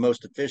is the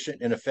most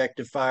efficient and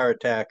effective fire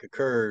attack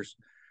occurs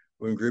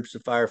when groups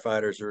of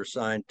firefighters are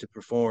assigned to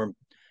perform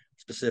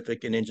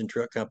specific and engine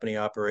truck company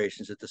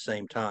operations at the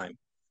same time.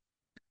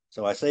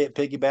 So I say it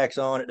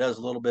piggybacks on, it does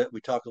a little bit. We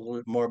talk a little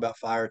bit more about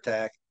fire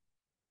attack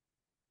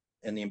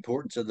and the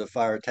importance of the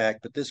fire attack,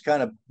 but this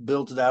kind of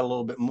builds it out a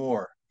little bit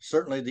more.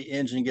 Certainly the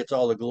engine gets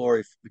all the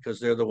glory because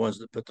they're the ones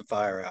that put the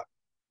fire out.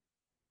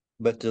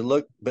 But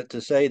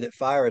to say that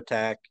fire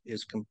attack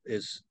is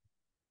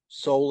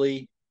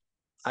solely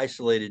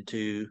isolated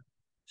to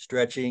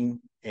stretching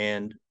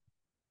and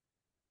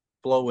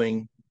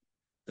blowing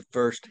the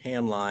first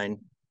hand line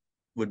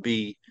would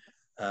be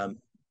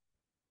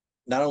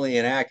not only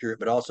inaccurate,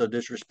 but also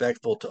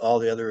disrespectful to all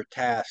the other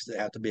tasks that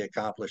have to be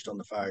accomplished on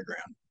the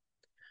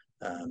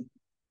Fireground.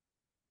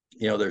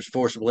 There's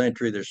forcible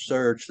entry, there's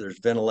search, there's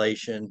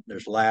ventilation,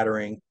 there's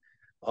laddering,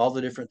 all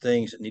the different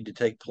things that need to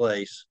take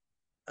place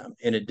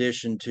in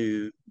addition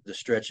to the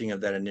stretching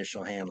of that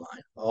initial hand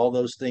line. All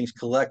those things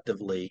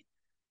collectively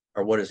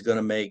are what is going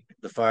to make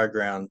the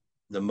Fireground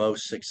the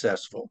most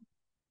successful.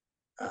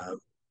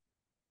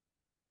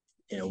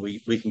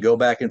 We can go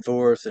back and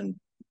forth and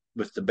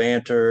with the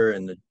banter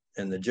and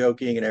the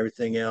joking and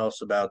everything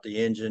else about the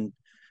engine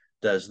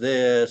does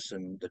this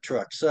and the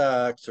truck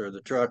sucks, or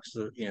the trucks,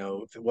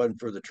 if it wasn't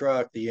for the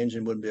truck, the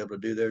engine wouldn't be able to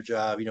do their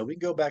job. We can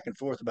go back and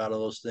forth about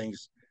all those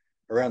things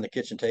around the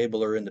kitchen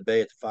table or in the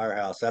bay at the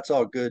firehouse. That's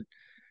all good,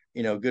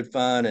 good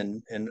fun.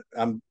 And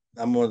I'm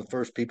one of the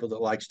first people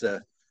that likes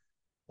to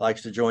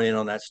likes to join in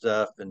on that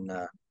stuff and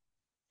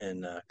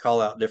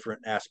call out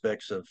different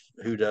aspects of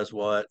who does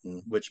what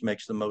and which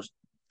makes the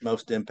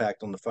most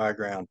impact on the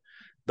Fireground.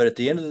 But at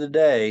the end of the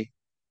day,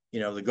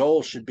 the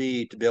goal should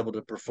be to be able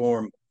to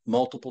perform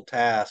multiple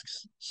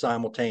tasks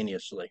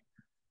simultaneously.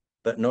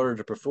 But in order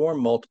to perform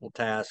multiple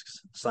tasks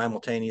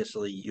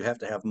simultaneously, you have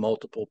to have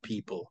multiple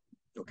people.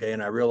 Okay.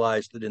 And I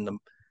realize that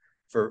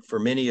for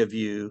many of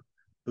you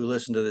who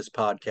listen to this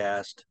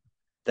podcast,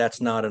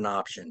 that's not an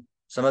option.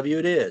 Some of you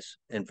it is.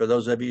 And for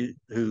those of you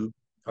who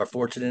are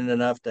fortunate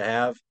enough to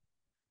have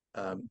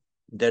um,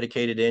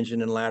 dedicated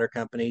engine and ladder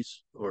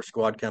companies or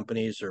squad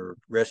companies or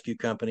rescue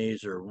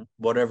companies or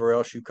whatever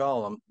else you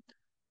call them,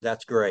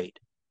 that's great.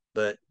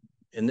 But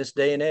in this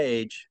day and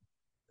age,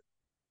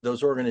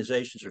 those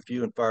organizations are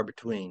few and far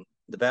between.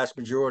 The vast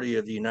majority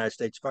of the United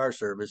States Fire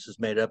Service is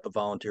made up of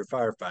volunteer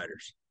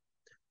firefighters.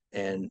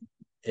 And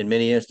in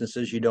many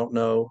instances, you don't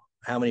know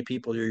how many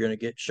people you're going to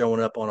get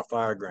showing up on a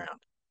Fireground.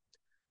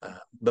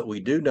 But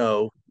we do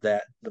know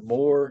that the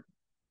more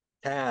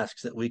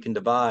tasks that we can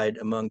divide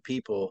among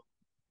people,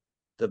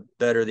 the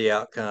better the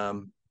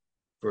outcome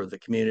for the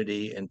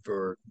community and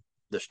for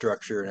the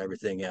structure and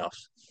everything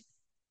else.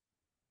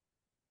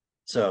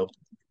 So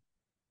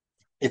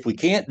if we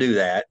can't do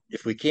that,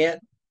 if we can't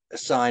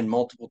assign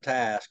multiple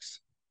tasks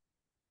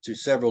to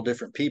several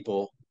different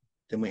people,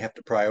 then we have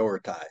to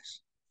prioritize.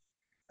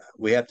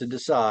 We have to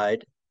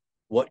decide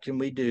what can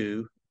we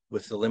do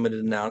with the limited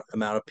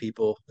amount of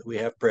people that we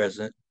have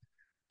present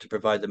to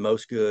provide the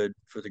most good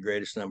for the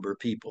greatest number of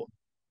people.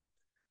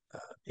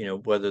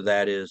 Whether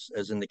that is,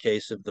 as in the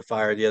case of the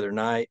fire the other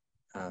night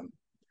that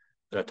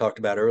I talked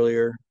about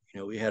earlier,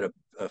 we had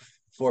a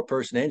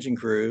 4-person engine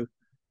crew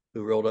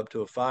who rolled up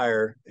to a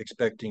fire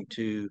expecting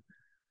to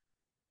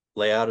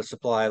lay out a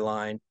supply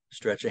line,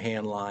 stretch a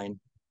hand line,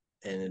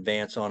 and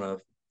advance on a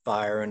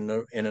fire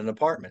in an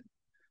apartment.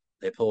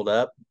 They pulled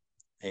up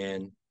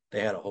and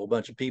they had a whole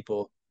bunch of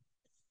people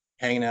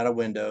hanging out of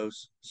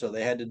windows. So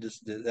they had to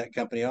that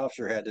company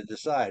officer had to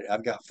decide,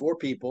 I've got 4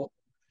 people.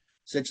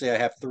 Essentially, I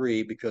have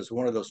 3 because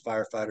one of those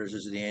firefighters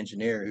is the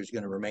engineer who's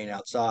going to remain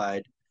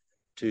outside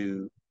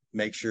to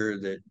make sure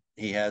that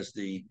he has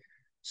the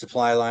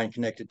supply line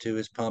connected to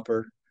his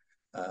pumper.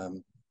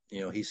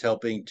 He's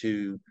helping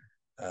to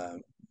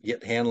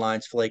get hand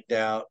lines flaked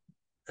out,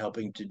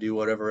 helping to do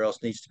whatever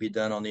else needs to be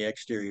done on the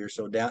exterior.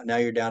 So now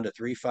you're down to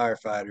 3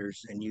 firefighters,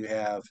 and you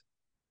have,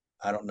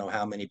 I don't know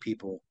how many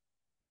people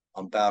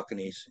on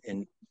balconies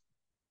in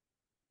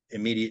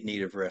immediate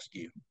need of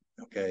rescue.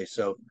 Okay,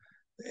 so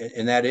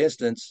in that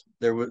instance,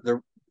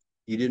 you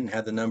didn't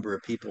have the number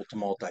of people to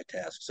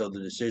multitask. So the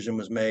decision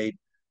was made.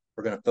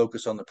 We're going to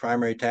focus on the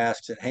primary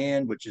tasks at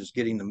hand, which is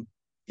getting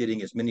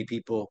as many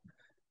people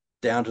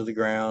down to the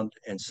ground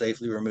and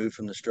safely removed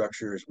from the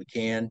structure as we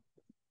can.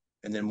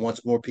 And then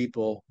once more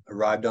people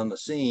arrived on the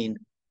scene,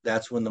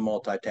 that's when the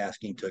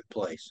multitasking took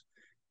place.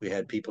 We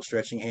had people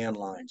stretching hand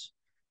lines.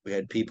 We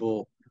had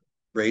people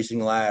raising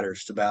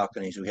ladders to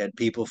balconies. We had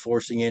people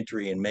forcing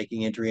entry and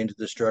making entry into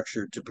the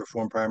structure to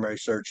perform primary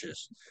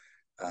searches.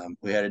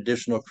 We had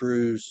additional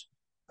crews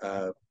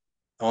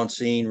on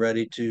scene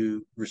ready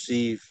to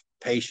receive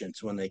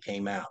patients when they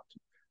came out,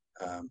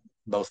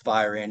 both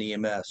fire and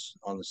EMS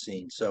on the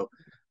scene. So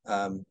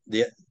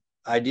the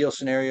ideal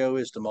scenario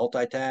is to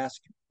multitask,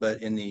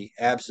 but in the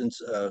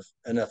absence of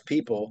enough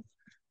people,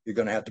 you're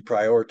going to have to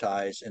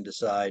prioritize and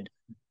decide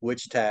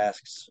which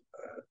tasks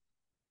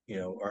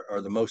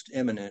are the most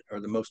imminent or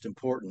the most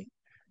important,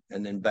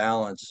 and then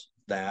balance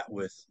that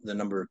with the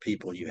number of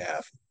people you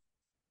have.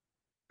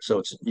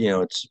 So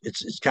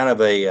it's kind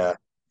of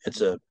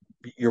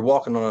you're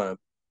walking on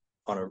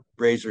a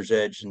razor's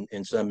edge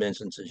in some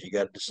instances. You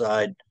got to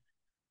decide,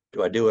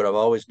 do I do what I've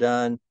always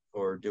done,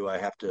 or do I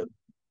have to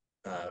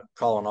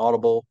call an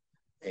audible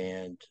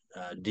and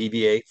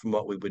deviate from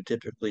what we would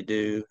typically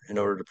do in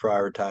order to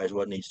prioritize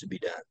what needs to be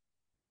done?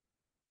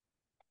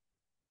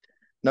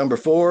 Number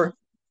 4,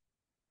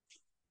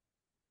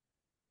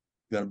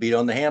 going to beat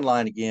on the hand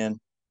line again.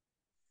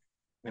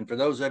 And for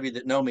those of you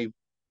that know me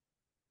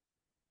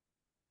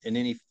in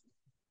any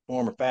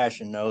form or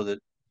fashion, know that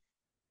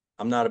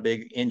I'm not a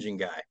big engine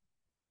guy.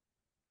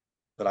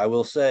 But I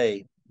will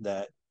say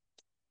that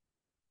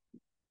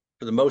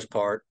for the most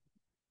part,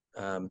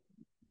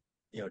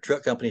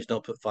 truck companies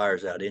don't put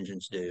fires out,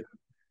 engines do.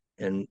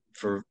 And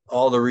for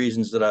all the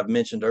reasons that I've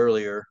mentioned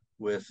earlier,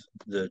 with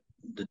the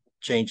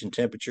change in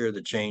temperature,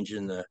 the change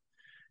in the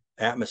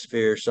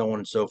atmosphere, so on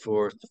and so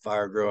forth, the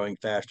fire growing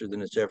faster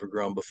than it's ever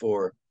grown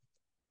before,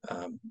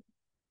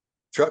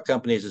 truck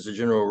companies, as a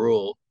general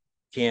rule,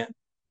 can't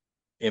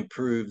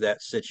improve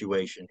that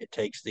situation. It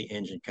takes the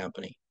engine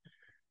company.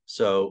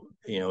 So,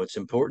 it's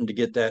important to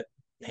get that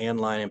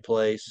hand line in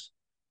place,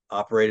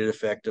 operate it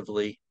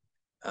effectively.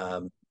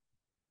 I'm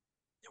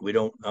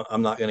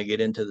not going to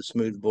get into the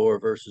smooth bore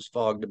versus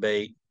fog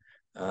debate.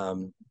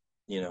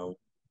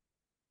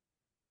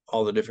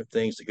 All the different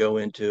things that go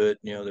into it.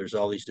 There's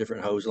all these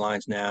different hose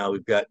lines now.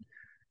 We've got,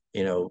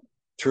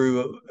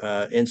 true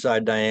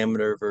inside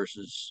diameter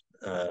versus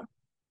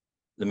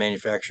the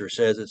manufacturer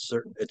says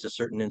it's a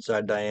certain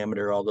inside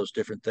diameter, all those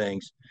different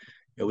things.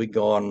 We can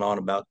go on and on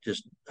about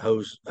just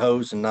hose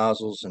and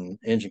nozzles and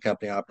engine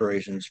company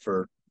operations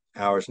for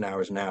hours and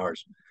hours and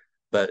hours.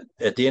 But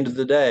at the end of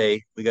the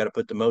day, we got to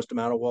put the most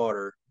amount of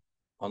water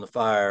on the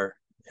fire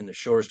in the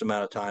shortest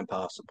amount of time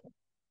possible.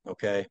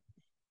 Okay.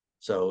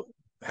 So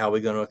how are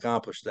we going to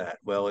accomplish that?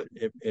 Well,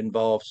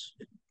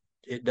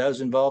 it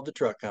does involve the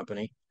truck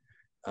company,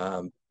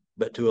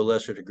 but to a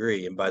lesser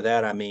degree. And by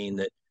that, I mean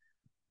that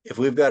if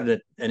we've got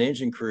an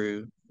engine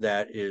crew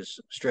that is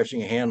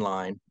stretching a hand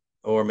line,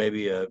 or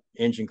maybe a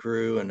engine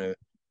crew and a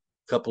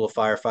couple of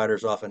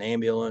firefighters off an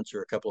ambulance,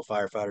 or a couple of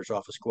firefighters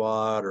off a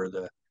squad, or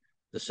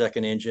the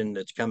second engine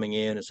that's coming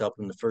in is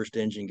helping the first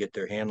engine get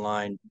their hand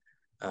line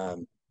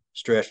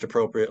stretched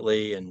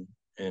appropriately, and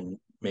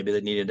maybe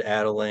they needed to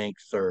add a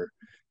length, or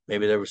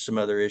maybe there was some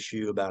other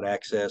issue about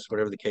access,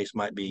 whatever the case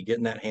might be,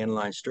 getting that hand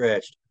line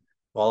stretched.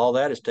 While all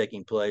that is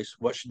taking place,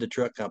 what should the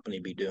truck company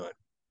be doing?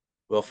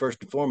 Well,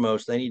 first and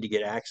foremost, they need to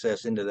get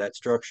access into that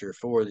structure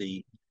for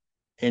the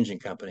engine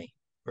company,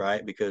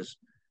 right? Because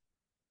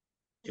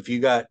if you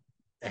got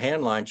a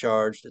hand line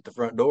charged at the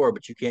front door,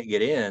 but you can't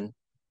get in,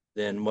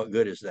 then what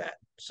good is that?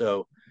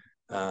 So,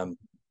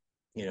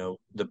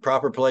 the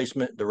proper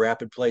placement, the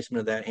rapid placement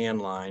of that hand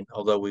line,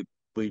 although we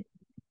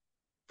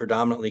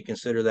predominantly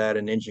consider that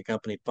an engine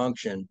company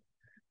function,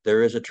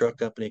 there is a truck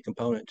company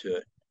component to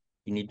it.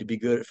 You need to be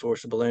good at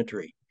forcible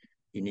entry.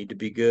 You need to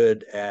be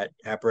good at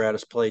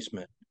apparatus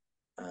placement.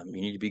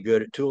 You need to be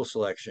good at tool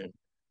selection.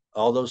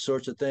 All those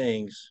sorts of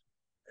things,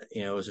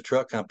 as a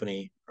truck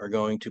company, are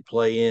going to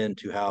play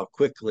into how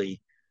quickly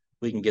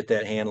we can get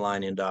that hand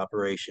line into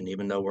operation,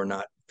 even though we're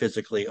not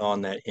physically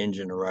on that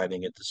engine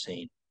arriving at the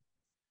scene.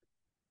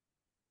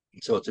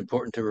 So it's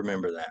important to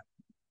remember that.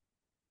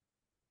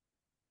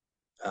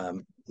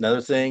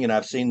 Another thing, and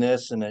I've seen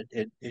this, and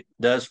it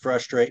does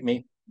frustrate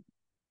me.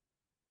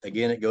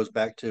 Again, it goes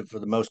back to, for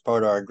the most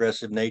part, our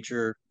aggressive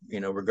nature,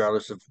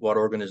 regardless of what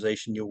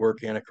organization you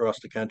work in across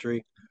the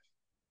country,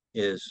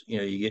 is,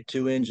 you get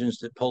two engines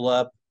that pull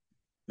up.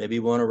 Maybe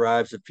one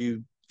arrives a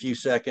few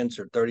seconds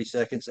or 30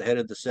 seconds ahead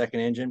of the second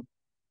engine,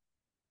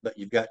 but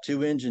you've got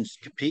two engines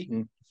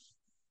competing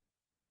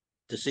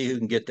to see who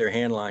can get their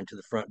hand line to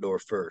the front door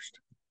first.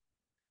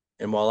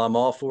 And while I'm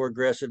all for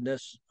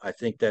aggressiveness, I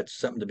think that's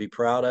something to be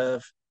proud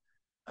of.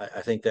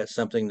 I think that's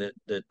something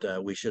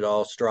that we should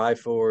all strive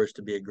for, is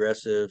to be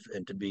aggressive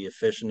and to be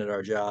efficient at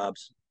our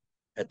jobs.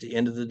 At the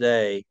end of the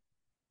day,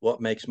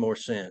 what makes more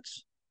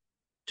sense?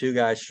 Two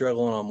guys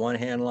struggling on one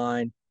hand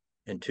line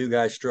and two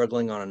guys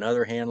struggling on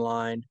another hand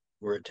line,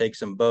 where it takes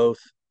them both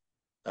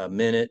a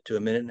minute to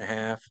a minute and a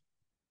half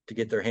to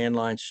get their hand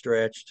line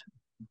stretched,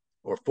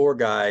 or four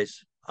guys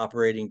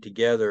operating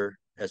together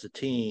as a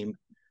team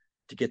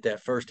to get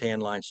that first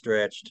hand line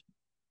stretched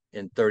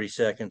in 30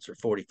 seconds or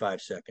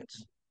 45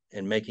 seconds,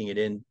 and making it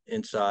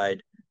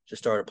inside to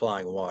start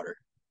applying water.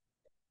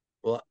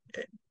 Well,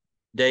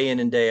 day in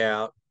and day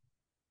out,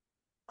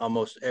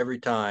 almost every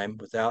time,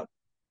 without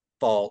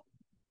fault,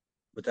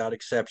 without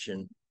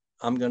exception,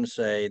 I'm going to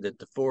say that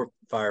the four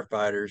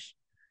firefighters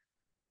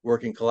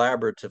working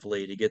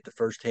collaboratively to get the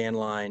first hand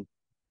line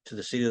to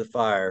the seat of the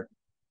fire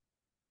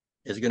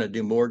is going to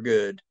do more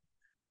good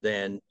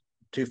than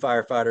two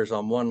firefighters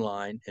on one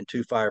line and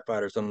two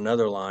firefighters on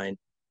another line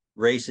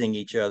racing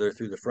each other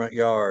through the front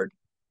yard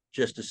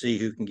just to see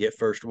who can get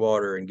first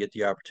water and get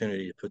the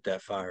opportunity to put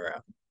that fire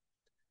out.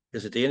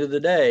 Because at the end of the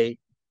day,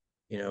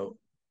 we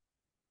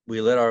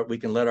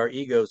can let our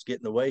egos get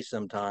in the way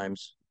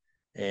sometimes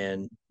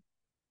and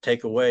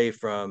take away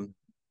from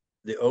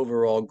the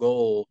overall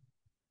goal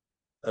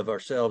of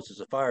ourselves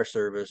as a fire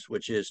service,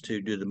 which is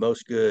to do the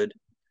most good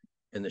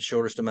in the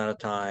shortest amount of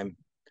time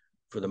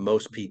for the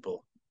most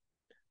people.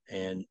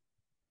 And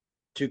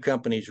two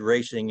companies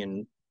racing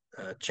and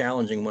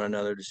challenging one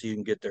another to see who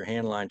can get their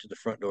hand line to the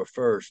front door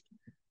first,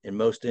 in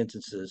most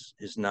instances,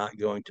 is not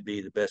going to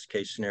be the best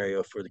case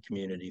scenario for the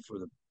community, for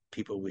the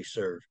people we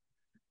serve.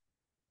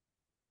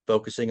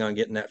 Focusing on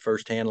getting that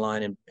first hand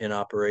line in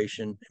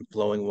operation and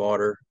flowing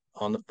water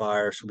on the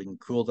fire so we can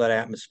cool that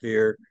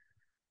atmosphere,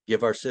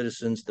 give our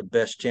citizens the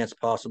best chance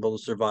possible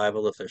of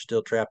survival if they're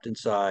still trapped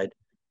inside,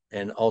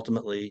 and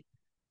ultimately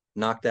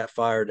knock that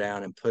fire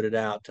down and put it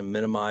out to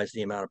minimize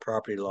the amount of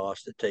property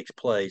loss that takes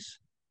place.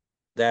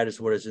 That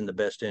is what is in the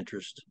best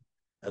interest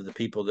of the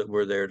people that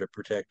we're there to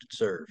protect and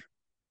serve,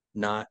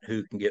 not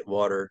who can get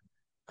water,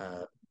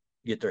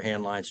 get their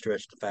hand line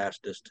stretched the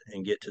fastest,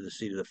 and get to the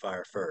seat of the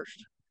fire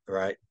first,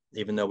 right?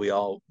 Even though we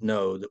all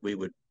know that we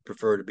would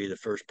prefer to be the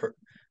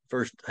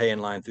first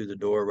hand line through the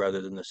door rather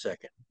than the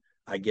second.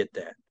 I get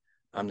that.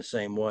 I'm the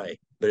same way.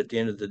 But at the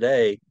end of the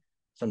day,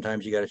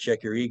 sometimes you got to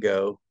check your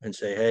ego and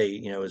say, hey,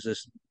 is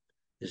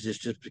this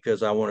just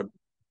because I want to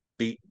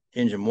beat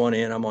engine one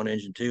in? I'm on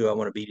engine two. I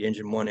want to beat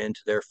engine one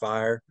into their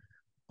fire.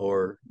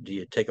 Or do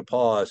you take a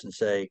pause and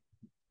say,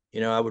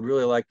 I would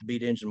really like to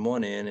beat engine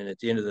one in, and at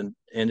the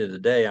end of the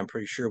day, I'm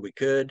pretty sure we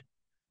could.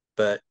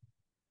 But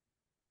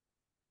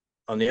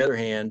on the other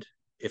hand,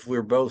 if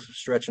we're both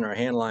stretching our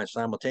hand line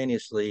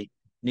simultaneously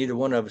neither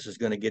one of us is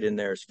going to get in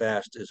there as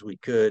fast as we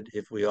could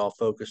if we all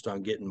focused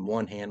on getting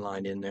one hand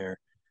line in there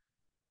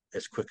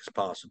as quick as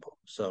possible.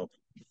 So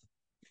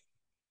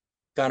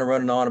kind of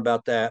running on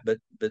about that, but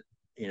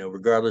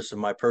regardless of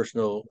my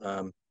personal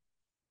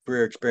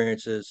career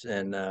experiences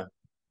and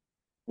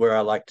where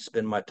I like to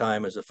spend my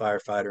time as a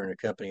firefighter and a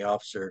company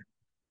officer,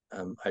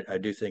 I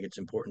do think it's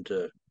important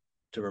to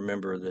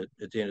remember that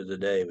at the end of the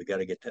day, we got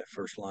to get that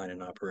first line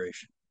in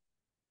operation.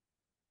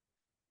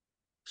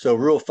 So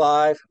rule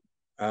 5,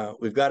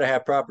 we've got to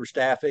have proper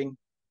staffing,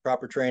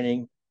 proper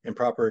training, and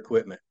proper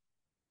equipment.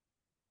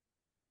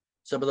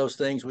 Some of those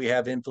things we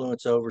have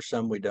influence over,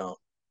 some we don't.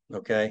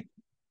 Okay.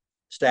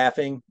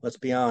 Staffing, let's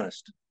be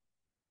honest.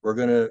 We're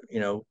going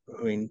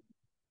to,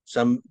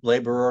 some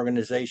labor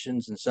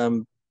organizations and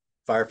some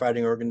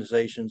firefighting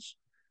organizations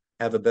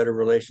have a better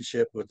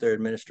relationship with their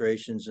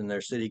administrations and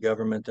their city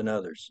government than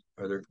others,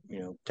 or their,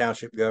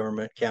 township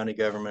government, county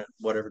government,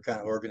 whatever kind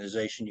of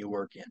organization you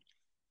work in.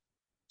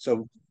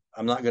 So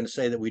I'm not going to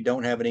say that we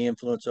don't have any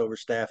influence over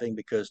staffing,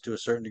 because to a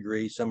certain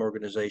degree, some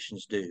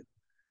organizations do.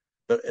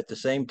 But at the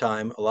same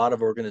time, a lot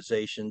of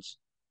organizations,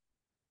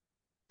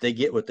 they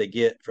get what they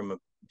get from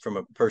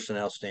a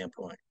personnel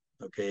standpoint.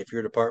 Okay, if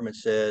your department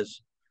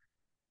says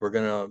we're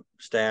going to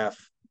staff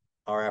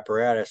our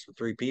apparatus with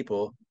 3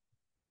 people,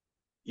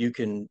 you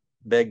can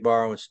beg,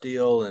 borrow, and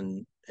steal,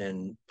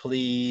 and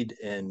plead,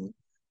 and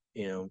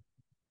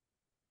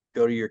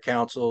go to your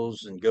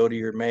councils and go to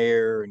your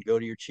mayor and go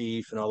to your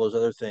chief and all those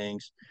other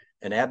things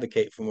and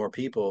advocate for more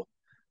people.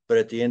 But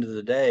at the end of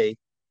the day,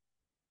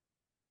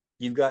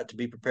 you've got to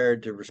be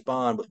prepared to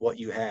respond with what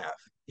you have,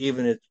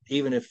 even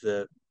if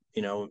the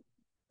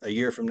a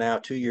year from now,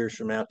 2 years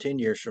from now, 10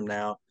 years from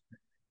now,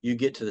 you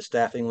get to the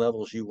staffing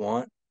levels you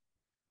want.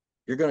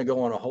 You're going to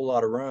go on a whole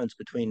lot of runs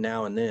between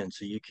now and then.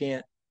 So you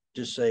can't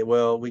just say,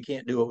 well, we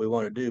can't do what we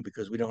want to do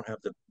because we don't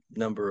have the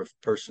number of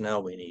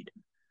personnel we need.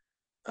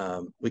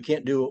 We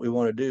can't do what we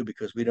want to do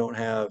because we don't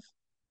have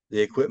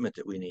the equipment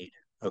that we need.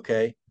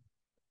 Okay.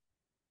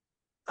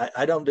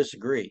 I don't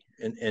disagree.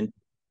 And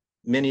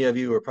many of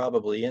you are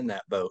probably in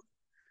that boat.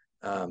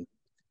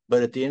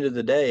 But at the end of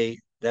the day,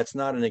 that's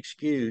not an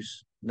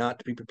excuse not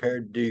to be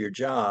prepared to do your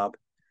job.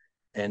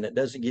 And it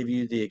doesn't give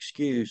you the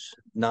excuse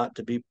not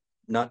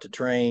to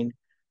train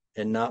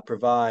and not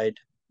provide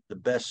the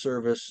best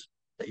service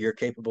that you're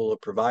capable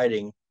of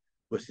providing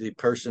with the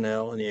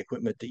personnel and the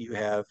equipment that you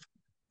have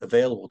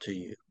available to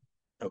you.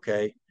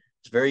 Okay.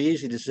 It's very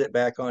easy to sit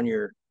back on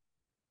your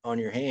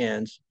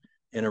hands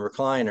in a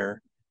recliner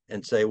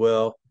and say,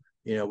 well,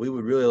 we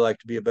would really like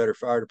to be a better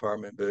fire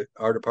department, but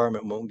our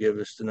department won't give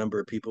us the number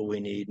of people we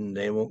need, and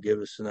they won't give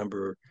us the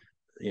number,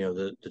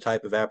 the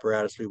type of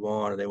apparatus we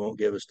want, or they won't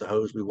give us the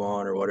hose we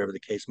want, or whatever the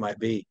case might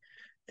be.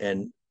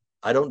 And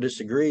I don't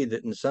disagree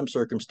that in some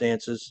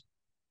circumstances,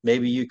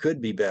 maybe you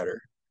could be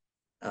better.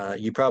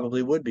 You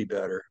probably would be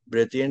better. But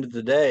at the end of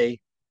the day,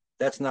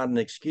 that's not an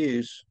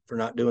excuse for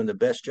not doing the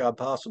best job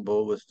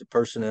possible with the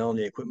personnel and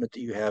the equipment that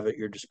you have at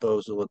your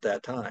disposal at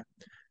that time.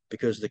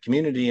 Because the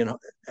community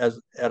as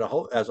a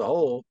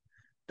whole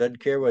doesn't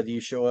care whether you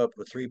show up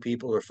with 3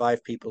 people or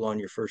 5 people on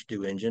your first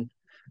due engine.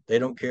 They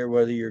don't care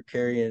whether you're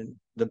carrying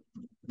the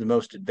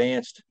most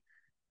advanced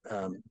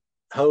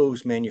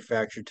hose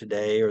manufactured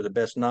today, or the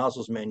best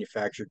nozzles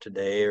manufactured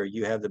today, or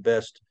you have the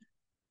best,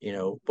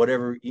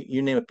 whatever,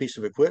 you name a piece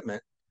of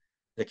equipment.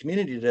 The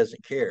community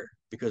doesn't care,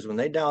 because when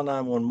they dial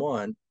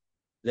 911,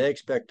 they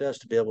expect us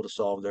to be able to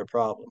solve their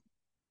problem.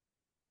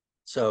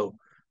 So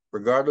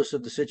regardless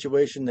of the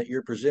situation that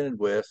you're presented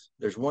with,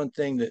 there's one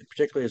thing that,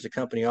 particularly as a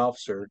company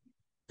officer,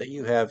 that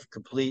you have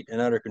complete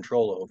and utter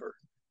control over,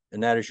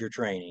 and that is your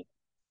training.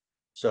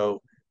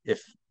 So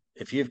if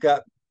you've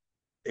got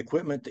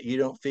equipment that you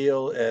don't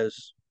feel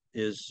is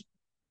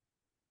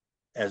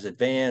as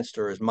advanced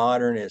or as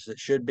modern as it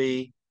should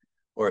be,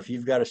 or if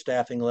you've got a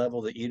staffing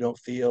level that you don't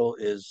feel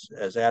is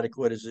as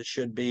adequate as it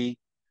should be,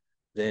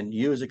 then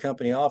you as a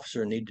company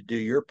officer need to do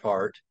your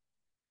part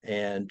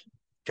and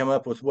come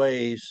up with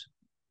ways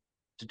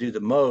to do the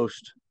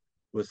most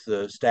with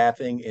the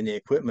staffing and the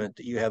equipment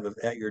that you have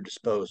at your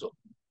disposal.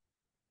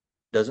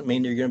 Doesn't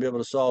mean you're going to be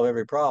able to solve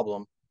every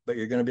problem, but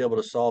you're going to be able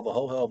to solve a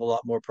whole hell of a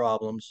lot more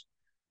problems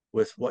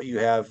with what you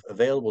have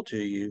available to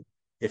you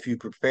if you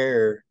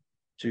prepare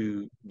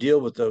to deal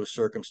with those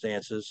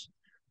circumstances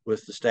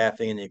with the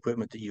staffing and the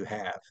equipment that you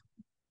have,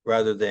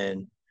 rather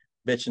than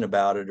bitching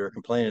about it or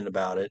complaining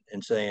about it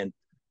and saying,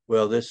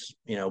 well, this,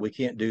 we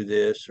can't do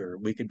this, or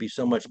we could be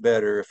so much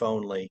better if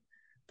only.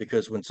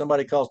 Because when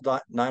somebody calls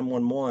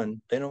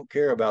 911, they don't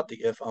care about the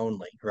if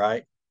only,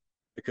 right?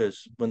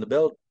 Because when the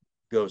bell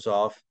goes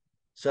off,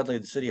 suddenly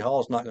the city hall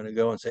is not going to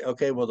go and say,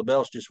 okay, well, the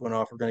bells just went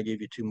off, we're going to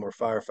give you 2 more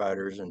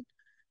firefighters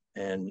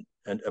and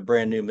a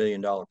brand new $1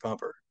 million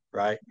pumper,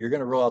 right? You're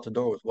going to roll out the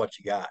door with what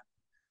you got,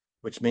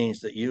 which means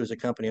that you as a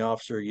company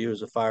officer, you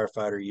as a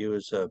firefighter, you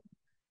as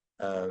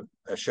a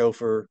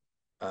chauffeur,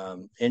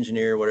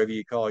 engineer, whatever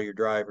you call your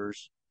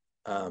drivers,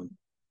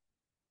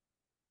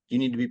 you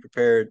need to be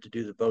prepared to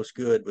do the most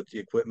good with the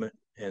equipment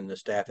and the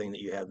staffing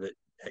that you have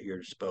at your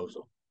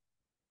disposal.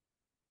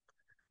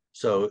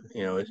 So,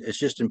 it's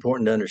just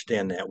important to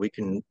understand that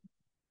you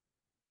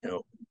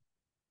know,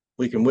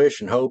 we can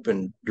wish and hope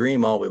and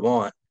dream all we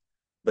want,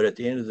 but at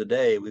the end of the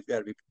day, we've got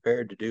to be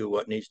prepared to do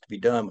what needs to be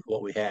done with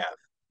what we have.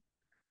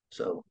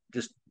 So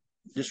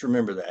just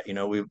remember that,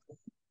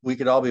 we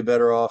could all be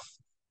better off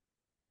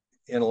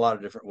in a lot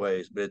of different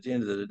ways, but at the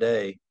end of the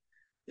day,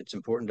 it's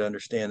important to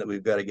understand that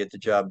we've got to get the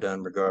job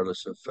done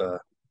regardless of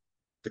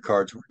the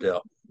cards we're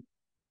dealt.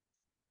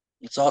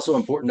 It's also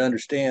important to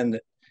understand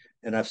that,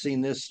 and I've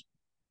seen this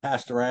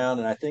passed around,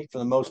 and I think for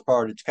the most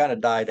part it's kind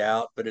of died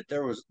out. But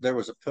there was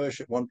a push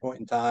at one point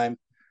in time.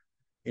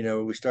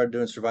 We started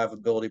doing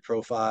survivability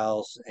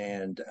profiles,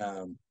 and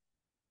I'm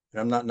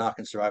not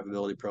knocking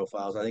survivability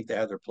profiles. I think they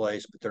have their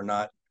place, but they're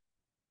not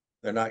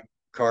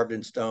carved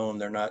in stone.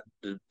 They're not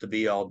the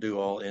be all, do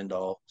all, end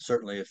all.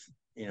 Certainly, if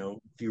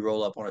you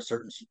roll up on a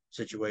certain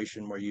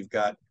situation where you've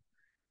got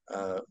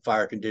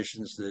fire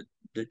conditions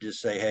that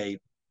just say, hey,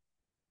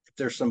 if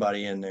there's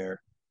somebody in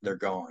there, they're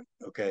gone.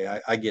 Okay,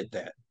 I get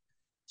that.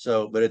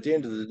 So, but at the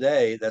end of the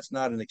day, that's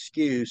not an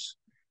excuse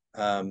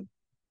um,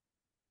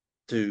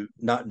 to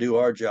not do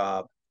our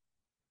job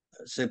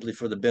simply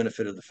for the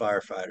benefit of the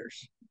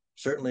firefighters.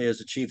 Certainly, as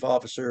a chief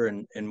officer,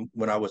 and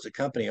when I was a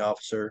company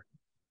officer,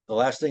 the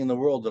last thing in the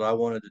world that I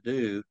wanted to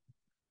do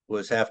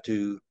was have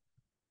to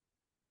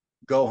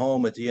go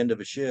home at the end of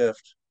a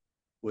shift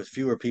with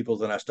fewer people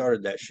than I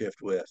started that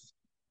shift with,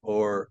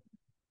 or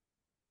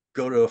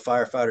go to a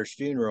firefighter's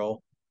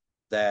funeral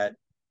that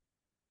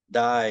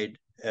died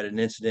at an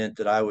incident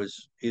that I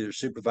was either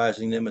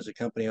supervising them as a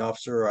company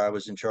officer or I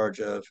was in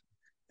charge of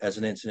as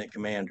an incident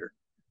commander.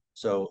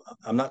 So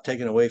I'm not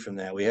taking away from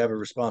that. We have a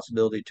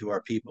responsibility to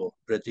our people.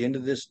 But at the end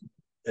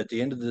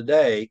of the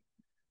day,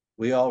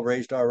 we all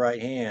raised our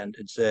right hand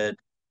and said,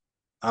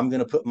 I'm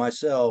going to put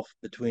myself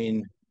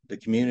between the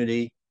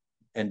community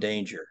and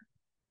danger.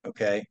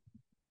 Okay.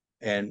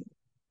 And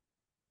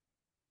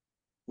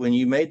when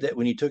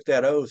you took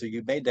that oath, or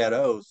you made that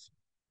oath,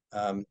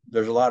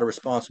 there's a lot of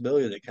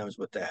responsibility that comes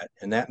with that.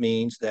 And that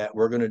means that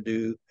we're going to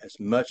do as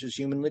much as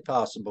humanly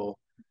possible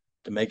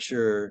to make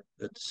sure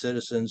that the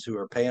citizens who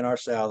are paying our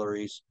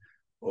salaries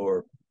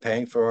or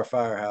paying for our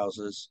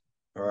firehouses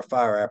or our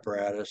fire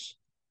apparatus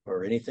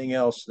or anything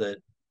else that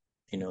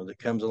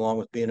comes along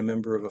with being a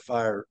member of a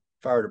fire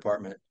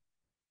department,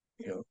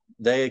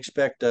 they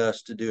expect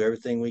us to do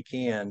everything we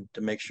can to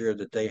make sure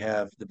that they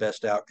have the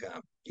best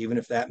outcome, even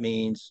if that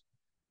means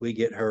we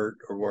get hurt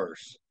or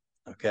worse.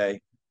 Okay.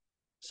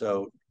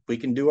 So we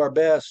can do our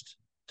best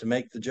to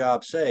make the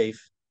job safe.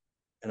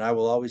 And I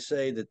will always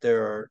say that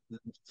the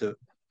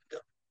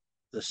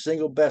the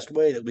single best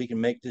way that we can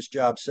make this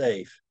job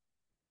safe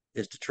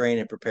is to train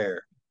and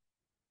prepare.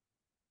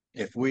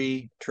 If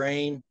we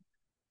train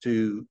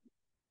to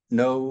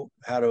know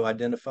how to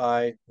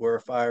identify where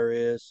a fire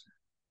is,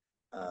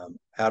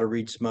 how to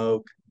read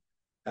smoke,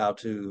 how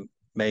to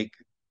make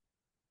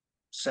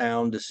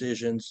sound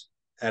decisions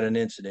at an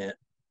incident,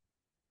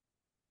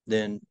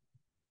 then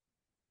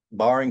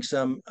barring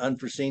some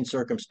unforeseen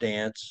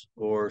circumstance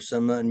or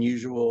some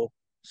unusual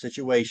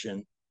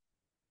situation,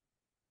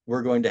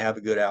 we're going to have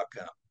a good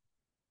outcome.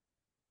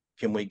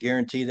 Can we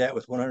guarantee that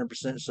with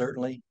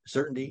 100%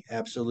 certainty?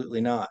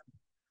 Absolutely not.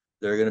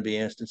 There are going to be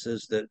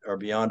instances that are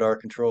beyond our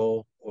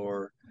control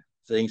or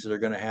things that are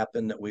going to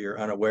happen that we are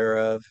unaware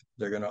of.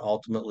 They're going to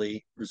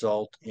ultimately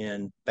result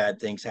in bad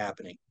things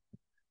happening.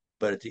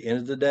 But at the end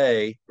of the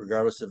day,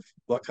 regardless of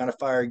what kind of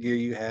fire gear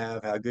you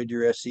have, how good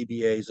your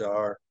SCBAs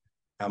are,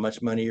 how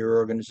much money your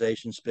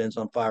organization spends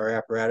on fire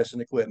apparatus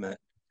and equipment,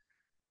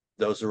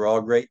 those are all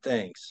great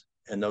things.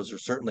 And those are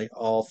certainly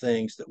all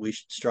things that we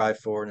should strive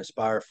for and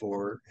aspire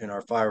for in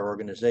our fire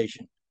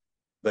organization.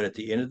 But at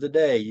the end of the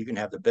day, you can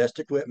have the best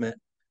equipment,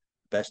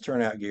 best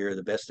turnout gear,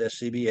 the best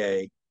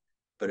SCBA.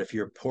 But if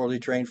you're a poorly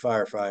trained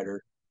firefighter,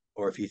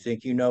 or if you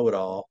think you know it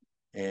all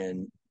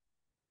and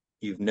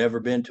you've never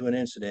been to an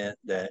incident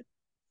that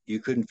you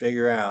couldn't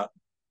figure out,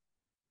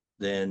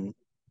 then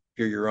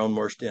you're your own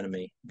worst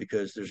enemy,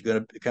 because there's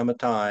going to come a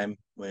time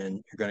when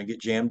you're going to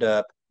get jammed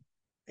up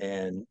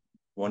and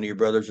one of your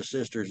brothers or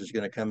sisters is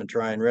going to come and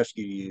try and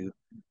rescue you,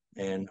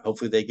 and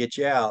hopefully they get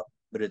you out.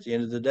 But at the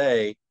end of the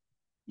day,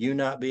 you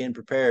not being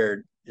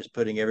prepared is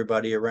putting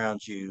everybody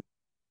around you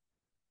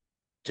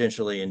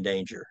potentially in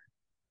danger.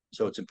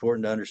 So it's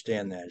important to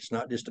understand that it's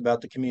not just about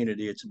the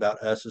community, it's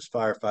about us as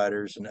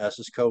firefighters and us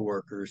as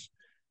co-workers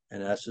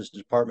and us as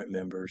department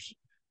members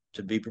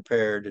to be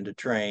prepared and to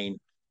train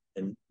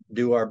and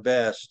do our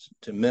best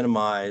to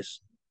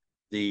minimize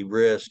the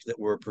risk that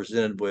we're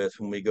presented with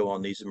when we go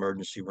on these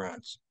emergency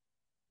runs.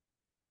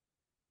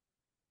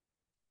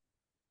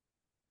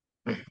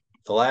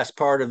 The last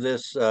part of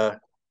this, of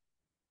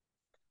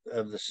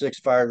the 6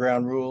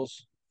 Fireground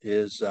rules,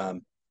 is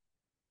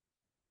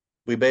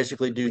we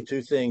basically do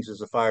 2 things as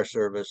a fire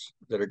service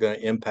that are going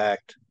to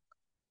impact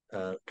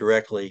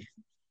directly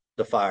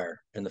the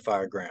fire and the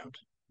fire ground.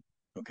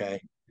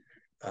 Okay.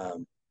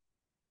 Um,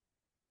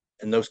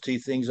 and those 2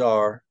 things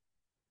are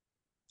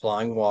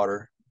applying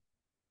water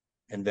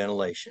and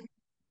ventilation.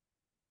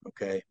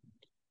 Okay.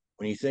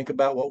 when you think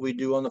about what we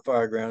do on the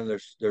Fireground,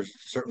 there's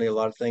certainly a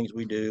lot of things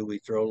we do. We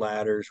throw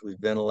ladders, we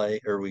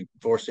ventilate, or we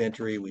force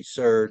entry, we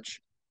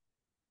search,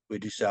 we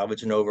do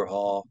salvage and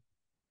overhaul,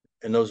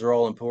 and those are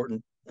all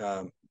important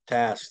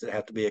tasks that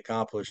have to be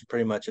accomplished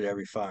pretty much at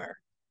every fire.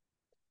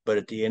 But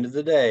at the end of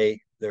the day,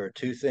 there are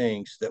two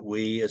things that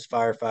we as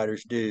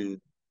firefighters do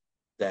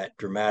that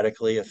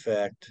dramatically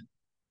affect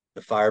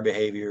the fire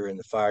behavior in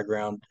the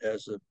Fireground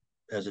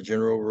as a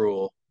general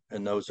rule,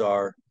 and those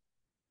are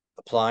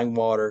applying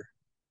water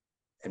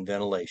and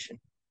ventilation.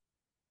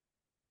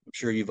 I'm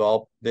sure you've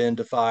all been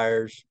to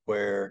fires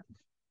where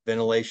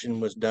ventilation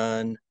was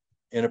done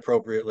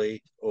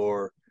inappropriately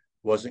or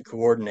wasn't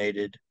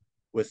coordinated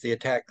with the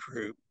attack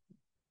crew.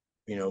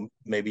 You know,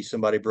 maybe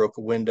somebody broke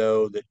a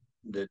window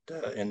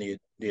and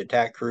the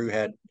attack crew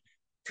had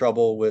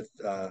trouble with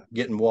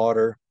getting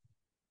water,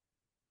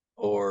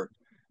 or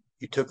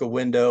you took a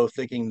window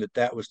thinking that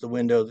that was the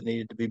window that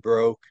needed to be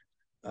broke,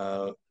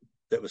 uh,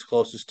 that was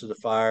closest to the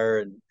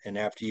fire, and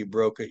after you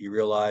broke it, you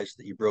realized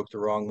that you broke the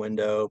wrong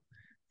window,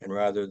 and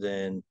rather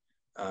than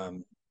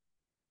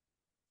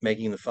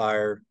making the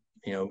fire,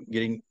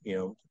 getting,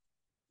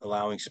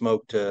 allowing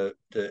smoke to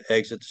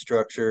exit the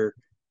structure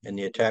and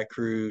the attack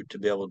crew to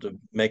be able to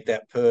make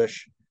that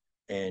push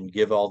and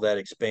give all that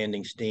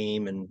expanding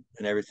steam and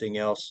everything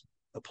else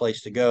a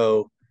place to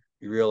go,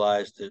 you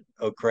realize that,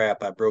 oh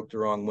crap, I broke the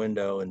wrong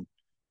window, and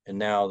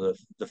now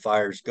the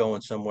fire's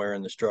going somewhere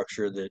in the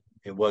structure that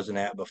it wasn't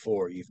at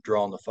before. You've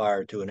drawn the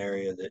fire to an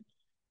area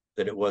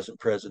that it wasn't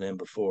present in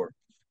before.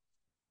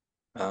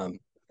 On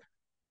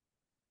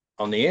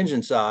the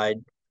engine side,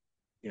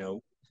 you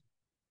know,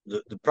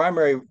 the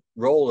primary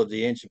role of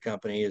the engine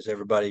company, as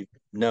everybody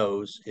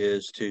knows,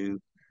 is to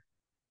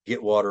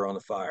get water on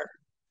the fire.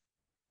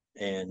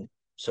 And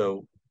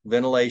so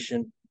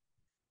ventilation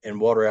and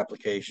water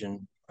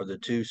application are the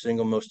two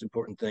single most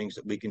important things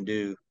that we can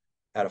do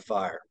at a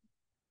fire.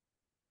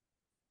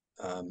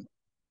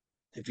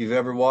 If you've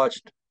ever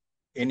watched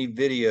any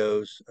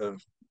videos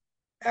of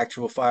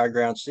actual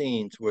Fireground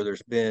scenes where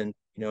there's been,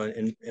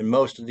 in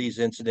most of these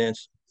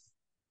incidents,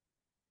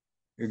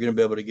 you're going to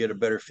be able to get a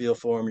better feel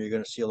for them. You're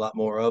going to see a lot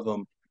more of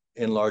them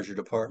in larger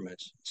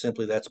departments.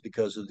 Simply that's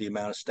because of the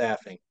amount of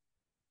staffing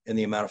and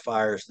the amount of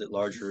fires that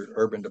larger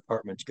urban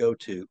departments go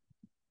to.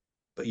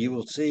 But you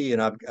will see,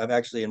 and I've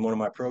actually, in one of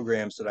my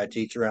programs that I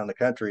teach around the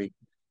country,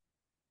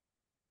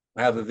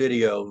 I have a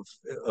video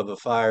of a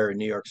fire in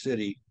New York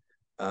City,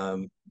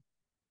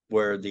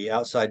 where the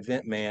outside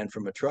vent man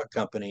from a truck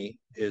company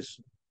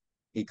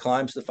he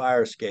climbs the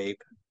fire escape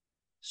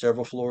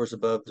several floors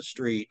above the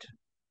street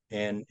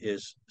and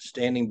is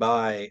standing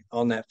by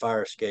on that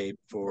fire escape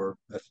for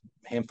a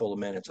handful of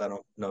minutes. I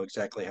don't know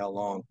exactly how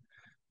long,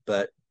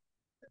 but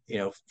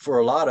for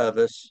a lot of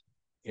us,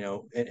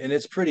 and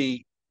it's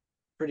pretty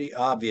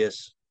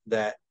obvious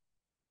that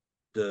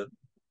the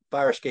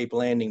fire escape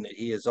landing that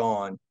he is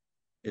on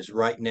is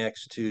right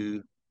next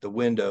to the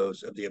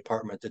windows of the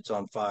apartment that's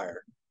on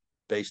fire,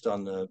 based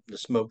on the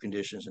smoke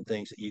conditions and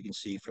things that you can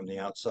see from the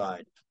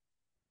outside.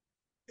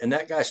 And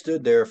that guy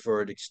stood there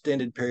for an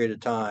extended period of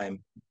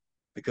time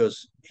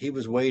because he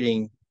was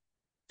waiting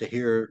to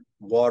hear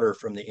water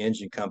from the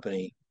engine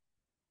company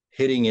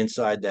hitting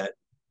inside that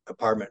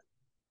apartment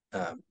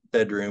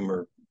bedroom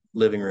or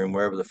living room,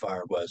 wherever the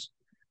fire was.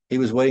 He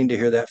was waiting to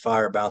hear that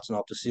fire bouncing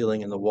off the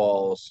ceiling and the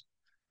walls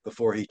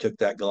before he took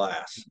that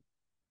glass.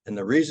 And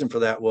the reason for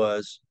that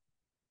was,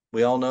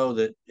 we all know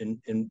that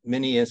in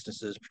many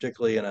instances,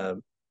 particularly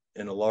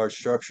in a large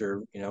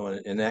structure,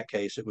 in that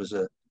case, it was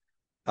a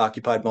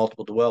occupied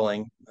multiple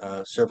dwelling,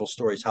 several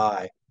stories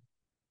high.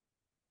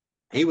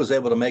 He was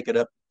able to make it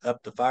up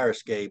the fire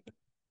escape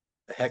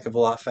a heck of a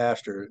lot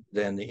faster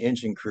than the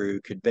engine crew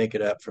could make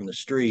it up from the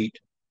street,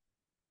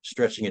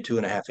 stretching a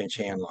 2.5-inch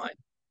hand line.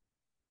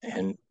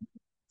 And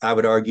I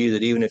would argue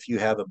that even if you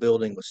have a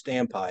building with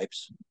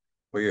standpipes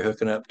where you're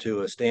hooking up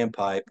to a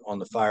standpipe on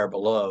the fire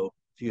below,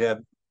 if you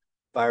have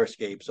fire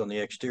escapes on the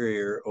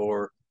exterior,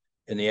 or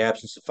in the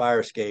absence of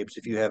fire escapes,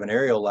 if you have an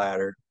aerial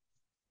ladder,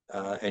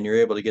 and you're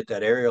able to get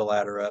that aerial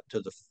ladder up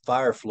to the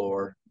fire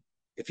floor,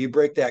 if you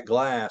break that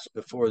glass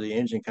before the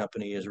engine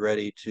company is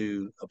ready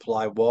to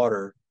apply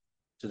water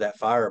to that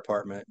fire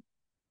apartment,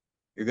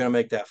 you're going to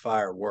make that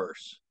fire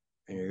worse.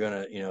 And you're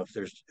going to,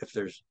 if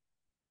there's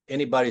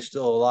anybody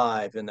still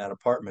alive in that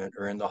apartment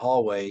or in the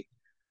hallway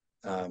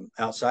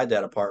outside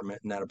that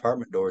apartment, and that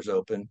apartment door is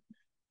open,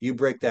 you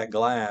break that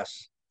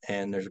glass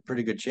and there's a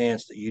pretty good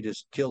chance that you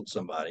just killed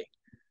somebody.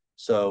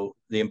 So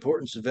the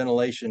importance of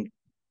ventilation,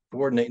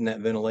 coordinating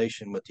that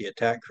ventilation with the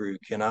attack crew,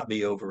 cannot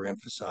be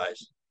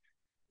overemphasized.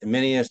 In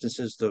many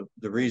instances,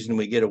 the reason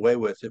we get away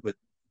with it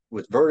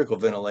with vertical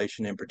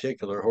ventilation in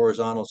particular,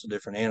 horizontal is a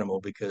different animal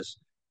because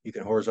you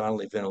can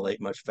horizontally ventilate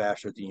much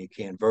faster than you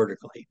can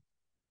vertically.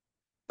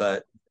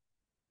 But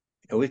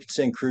we could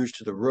send crews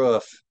to the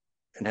roof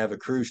and have a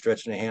crew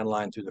stretching a hand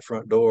line through the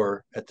front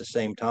door at the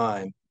same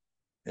time.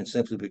 And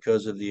simply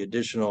because of the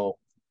additional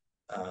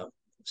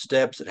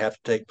steps that have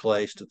to take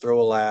place to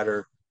throw a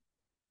ladder,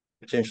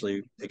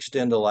 potentially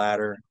extend a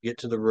ladder, get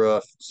to the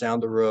roof,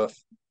 sound the roof,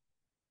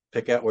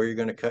 pick out where you're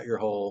going to cut your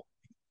hole.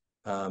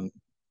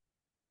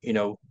 You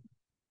know,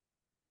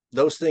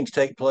 those things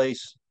take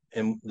place,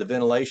 and the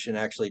ventilation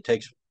actually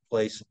takes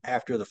place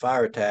after the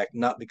fire attack,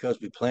 not because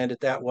we planned it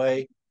that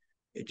way.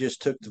 It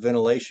just took the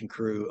ventilation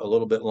crew a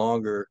little bit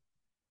longer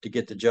to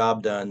get the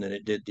job done than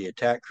it did the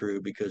attack crew,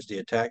 because the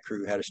attack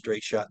crew had a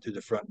straight shot through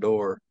the front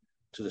door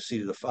to the seat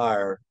of the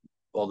fire,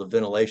 while the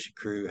ventilation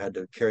crew had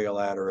to carry a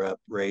ladder up,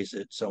 raise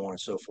it, so on and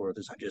so forth,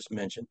 as I just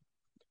mentioned.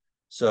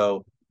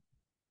 So,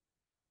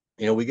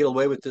 we get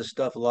away with this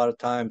stuff a lot of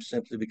times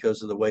simply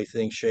because of the way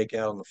things shake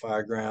out on the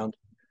Fireground.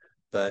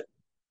 But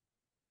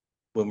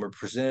when we're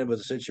presented with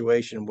a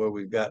situation where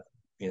we've got,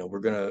 we're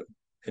going to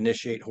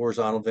initiate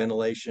horizontal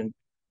ventilation,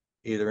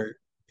 either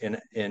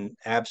in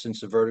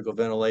absence of vertical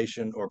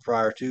ventilation or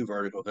prior to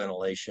vertical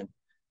ventilation,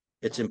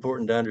 it's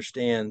important to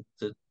understand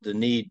the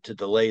need to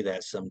delay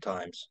that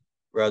sometimes,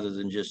 rather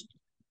than just,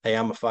 hey,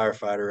 I'm a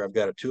firefighter, I've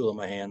got a tool in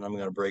my hand, I'm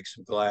going to break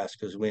some glass,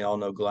 because we all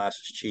know glass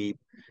is cheap.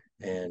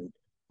 And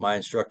my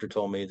instructor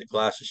told me that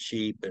glass is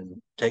cheap and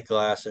take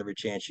glass every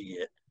chance you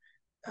get.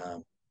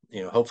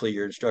 Hopefully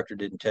your instructor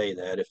didn't tell you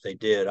that. If they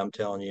did, I'm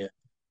telling you,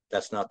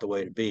 that's not the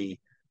way to be.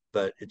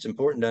 But it's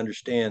important to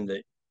understand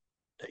that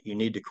you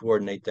need to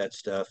coordinate that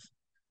stuff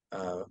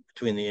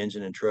between the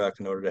engine and truck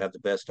in order to have the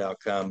best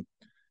outcome,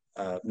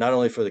 not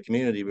only for the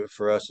community, but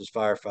for us as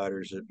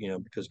firefighters,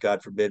 because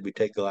God forbid we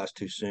take glass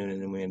too soon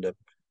and then we end up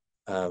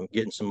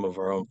getting some of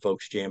our own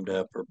folks jammed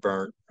up or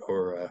burnt,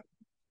 or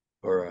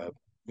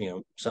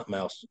something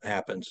else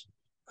happens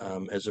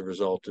as a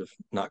result of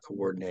not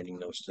coordinating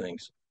those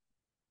things.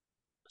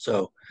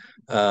 So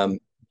kind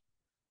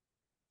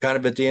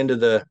of at the end of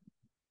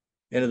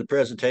the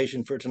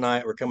presentation for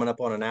tonight, we're coming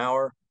up on an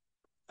hour.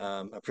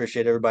 I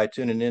appreciate everybody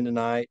tuning in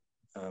tonight.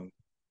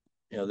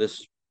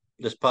 This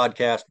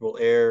podcast will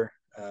air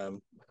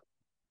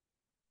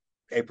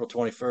April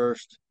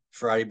 21st,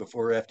 Friday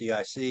before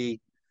FDIC.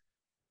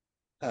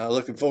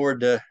 Looking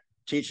forward to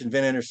teaching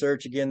Vent Enter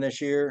Search again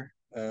this year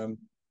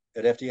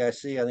at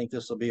FDIC. I think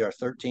this will be our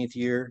 13th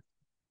year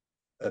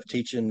of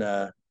teaching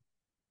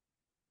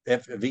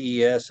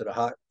VES at a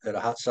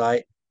hot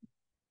site.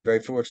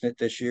 Very fortunate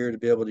this year to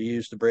be able to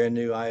use the brand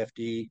new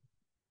IFD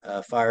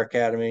Fire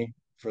Academy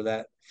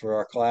for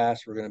our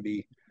class. We're going to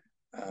be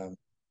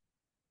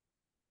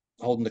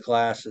holding the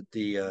class at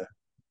the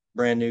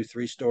brand new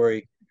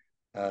 3-story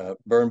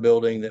burn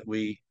building that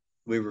we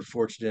were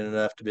fortunate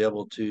enough to be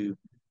able to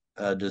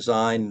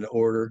design and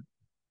order.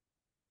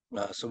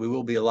 So we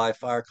will be a live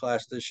fire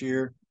class this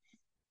year.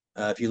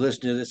 If you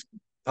listen to this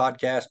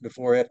podcast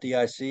before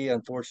FDIC,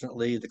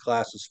 unfortunately, the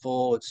class is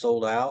full. It's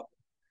sold out.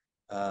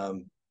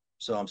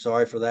 So I'm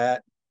sorry for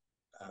that.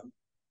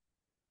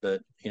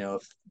 But,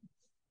 if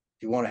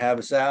you want to have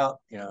us out,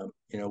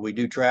 we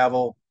do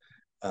travel.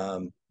 I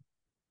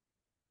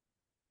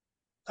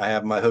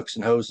have my Hooks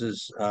and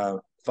Hoses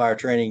fire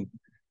training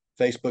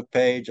Facebook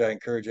page. I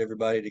encourage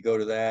everybody to go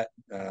to that,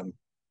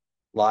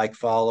 like,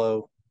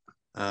 follow.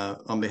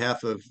 On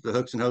behalf of the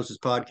Hooks and Hoses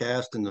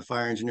podcast and the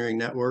Fire Engineering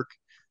Network,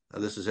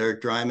 this is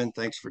Eric Dryman.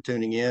 Thanks for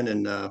tuning in,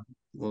 and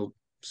we'll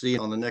see you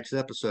on the next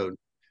episode.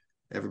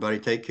 Everybody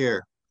take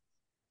care.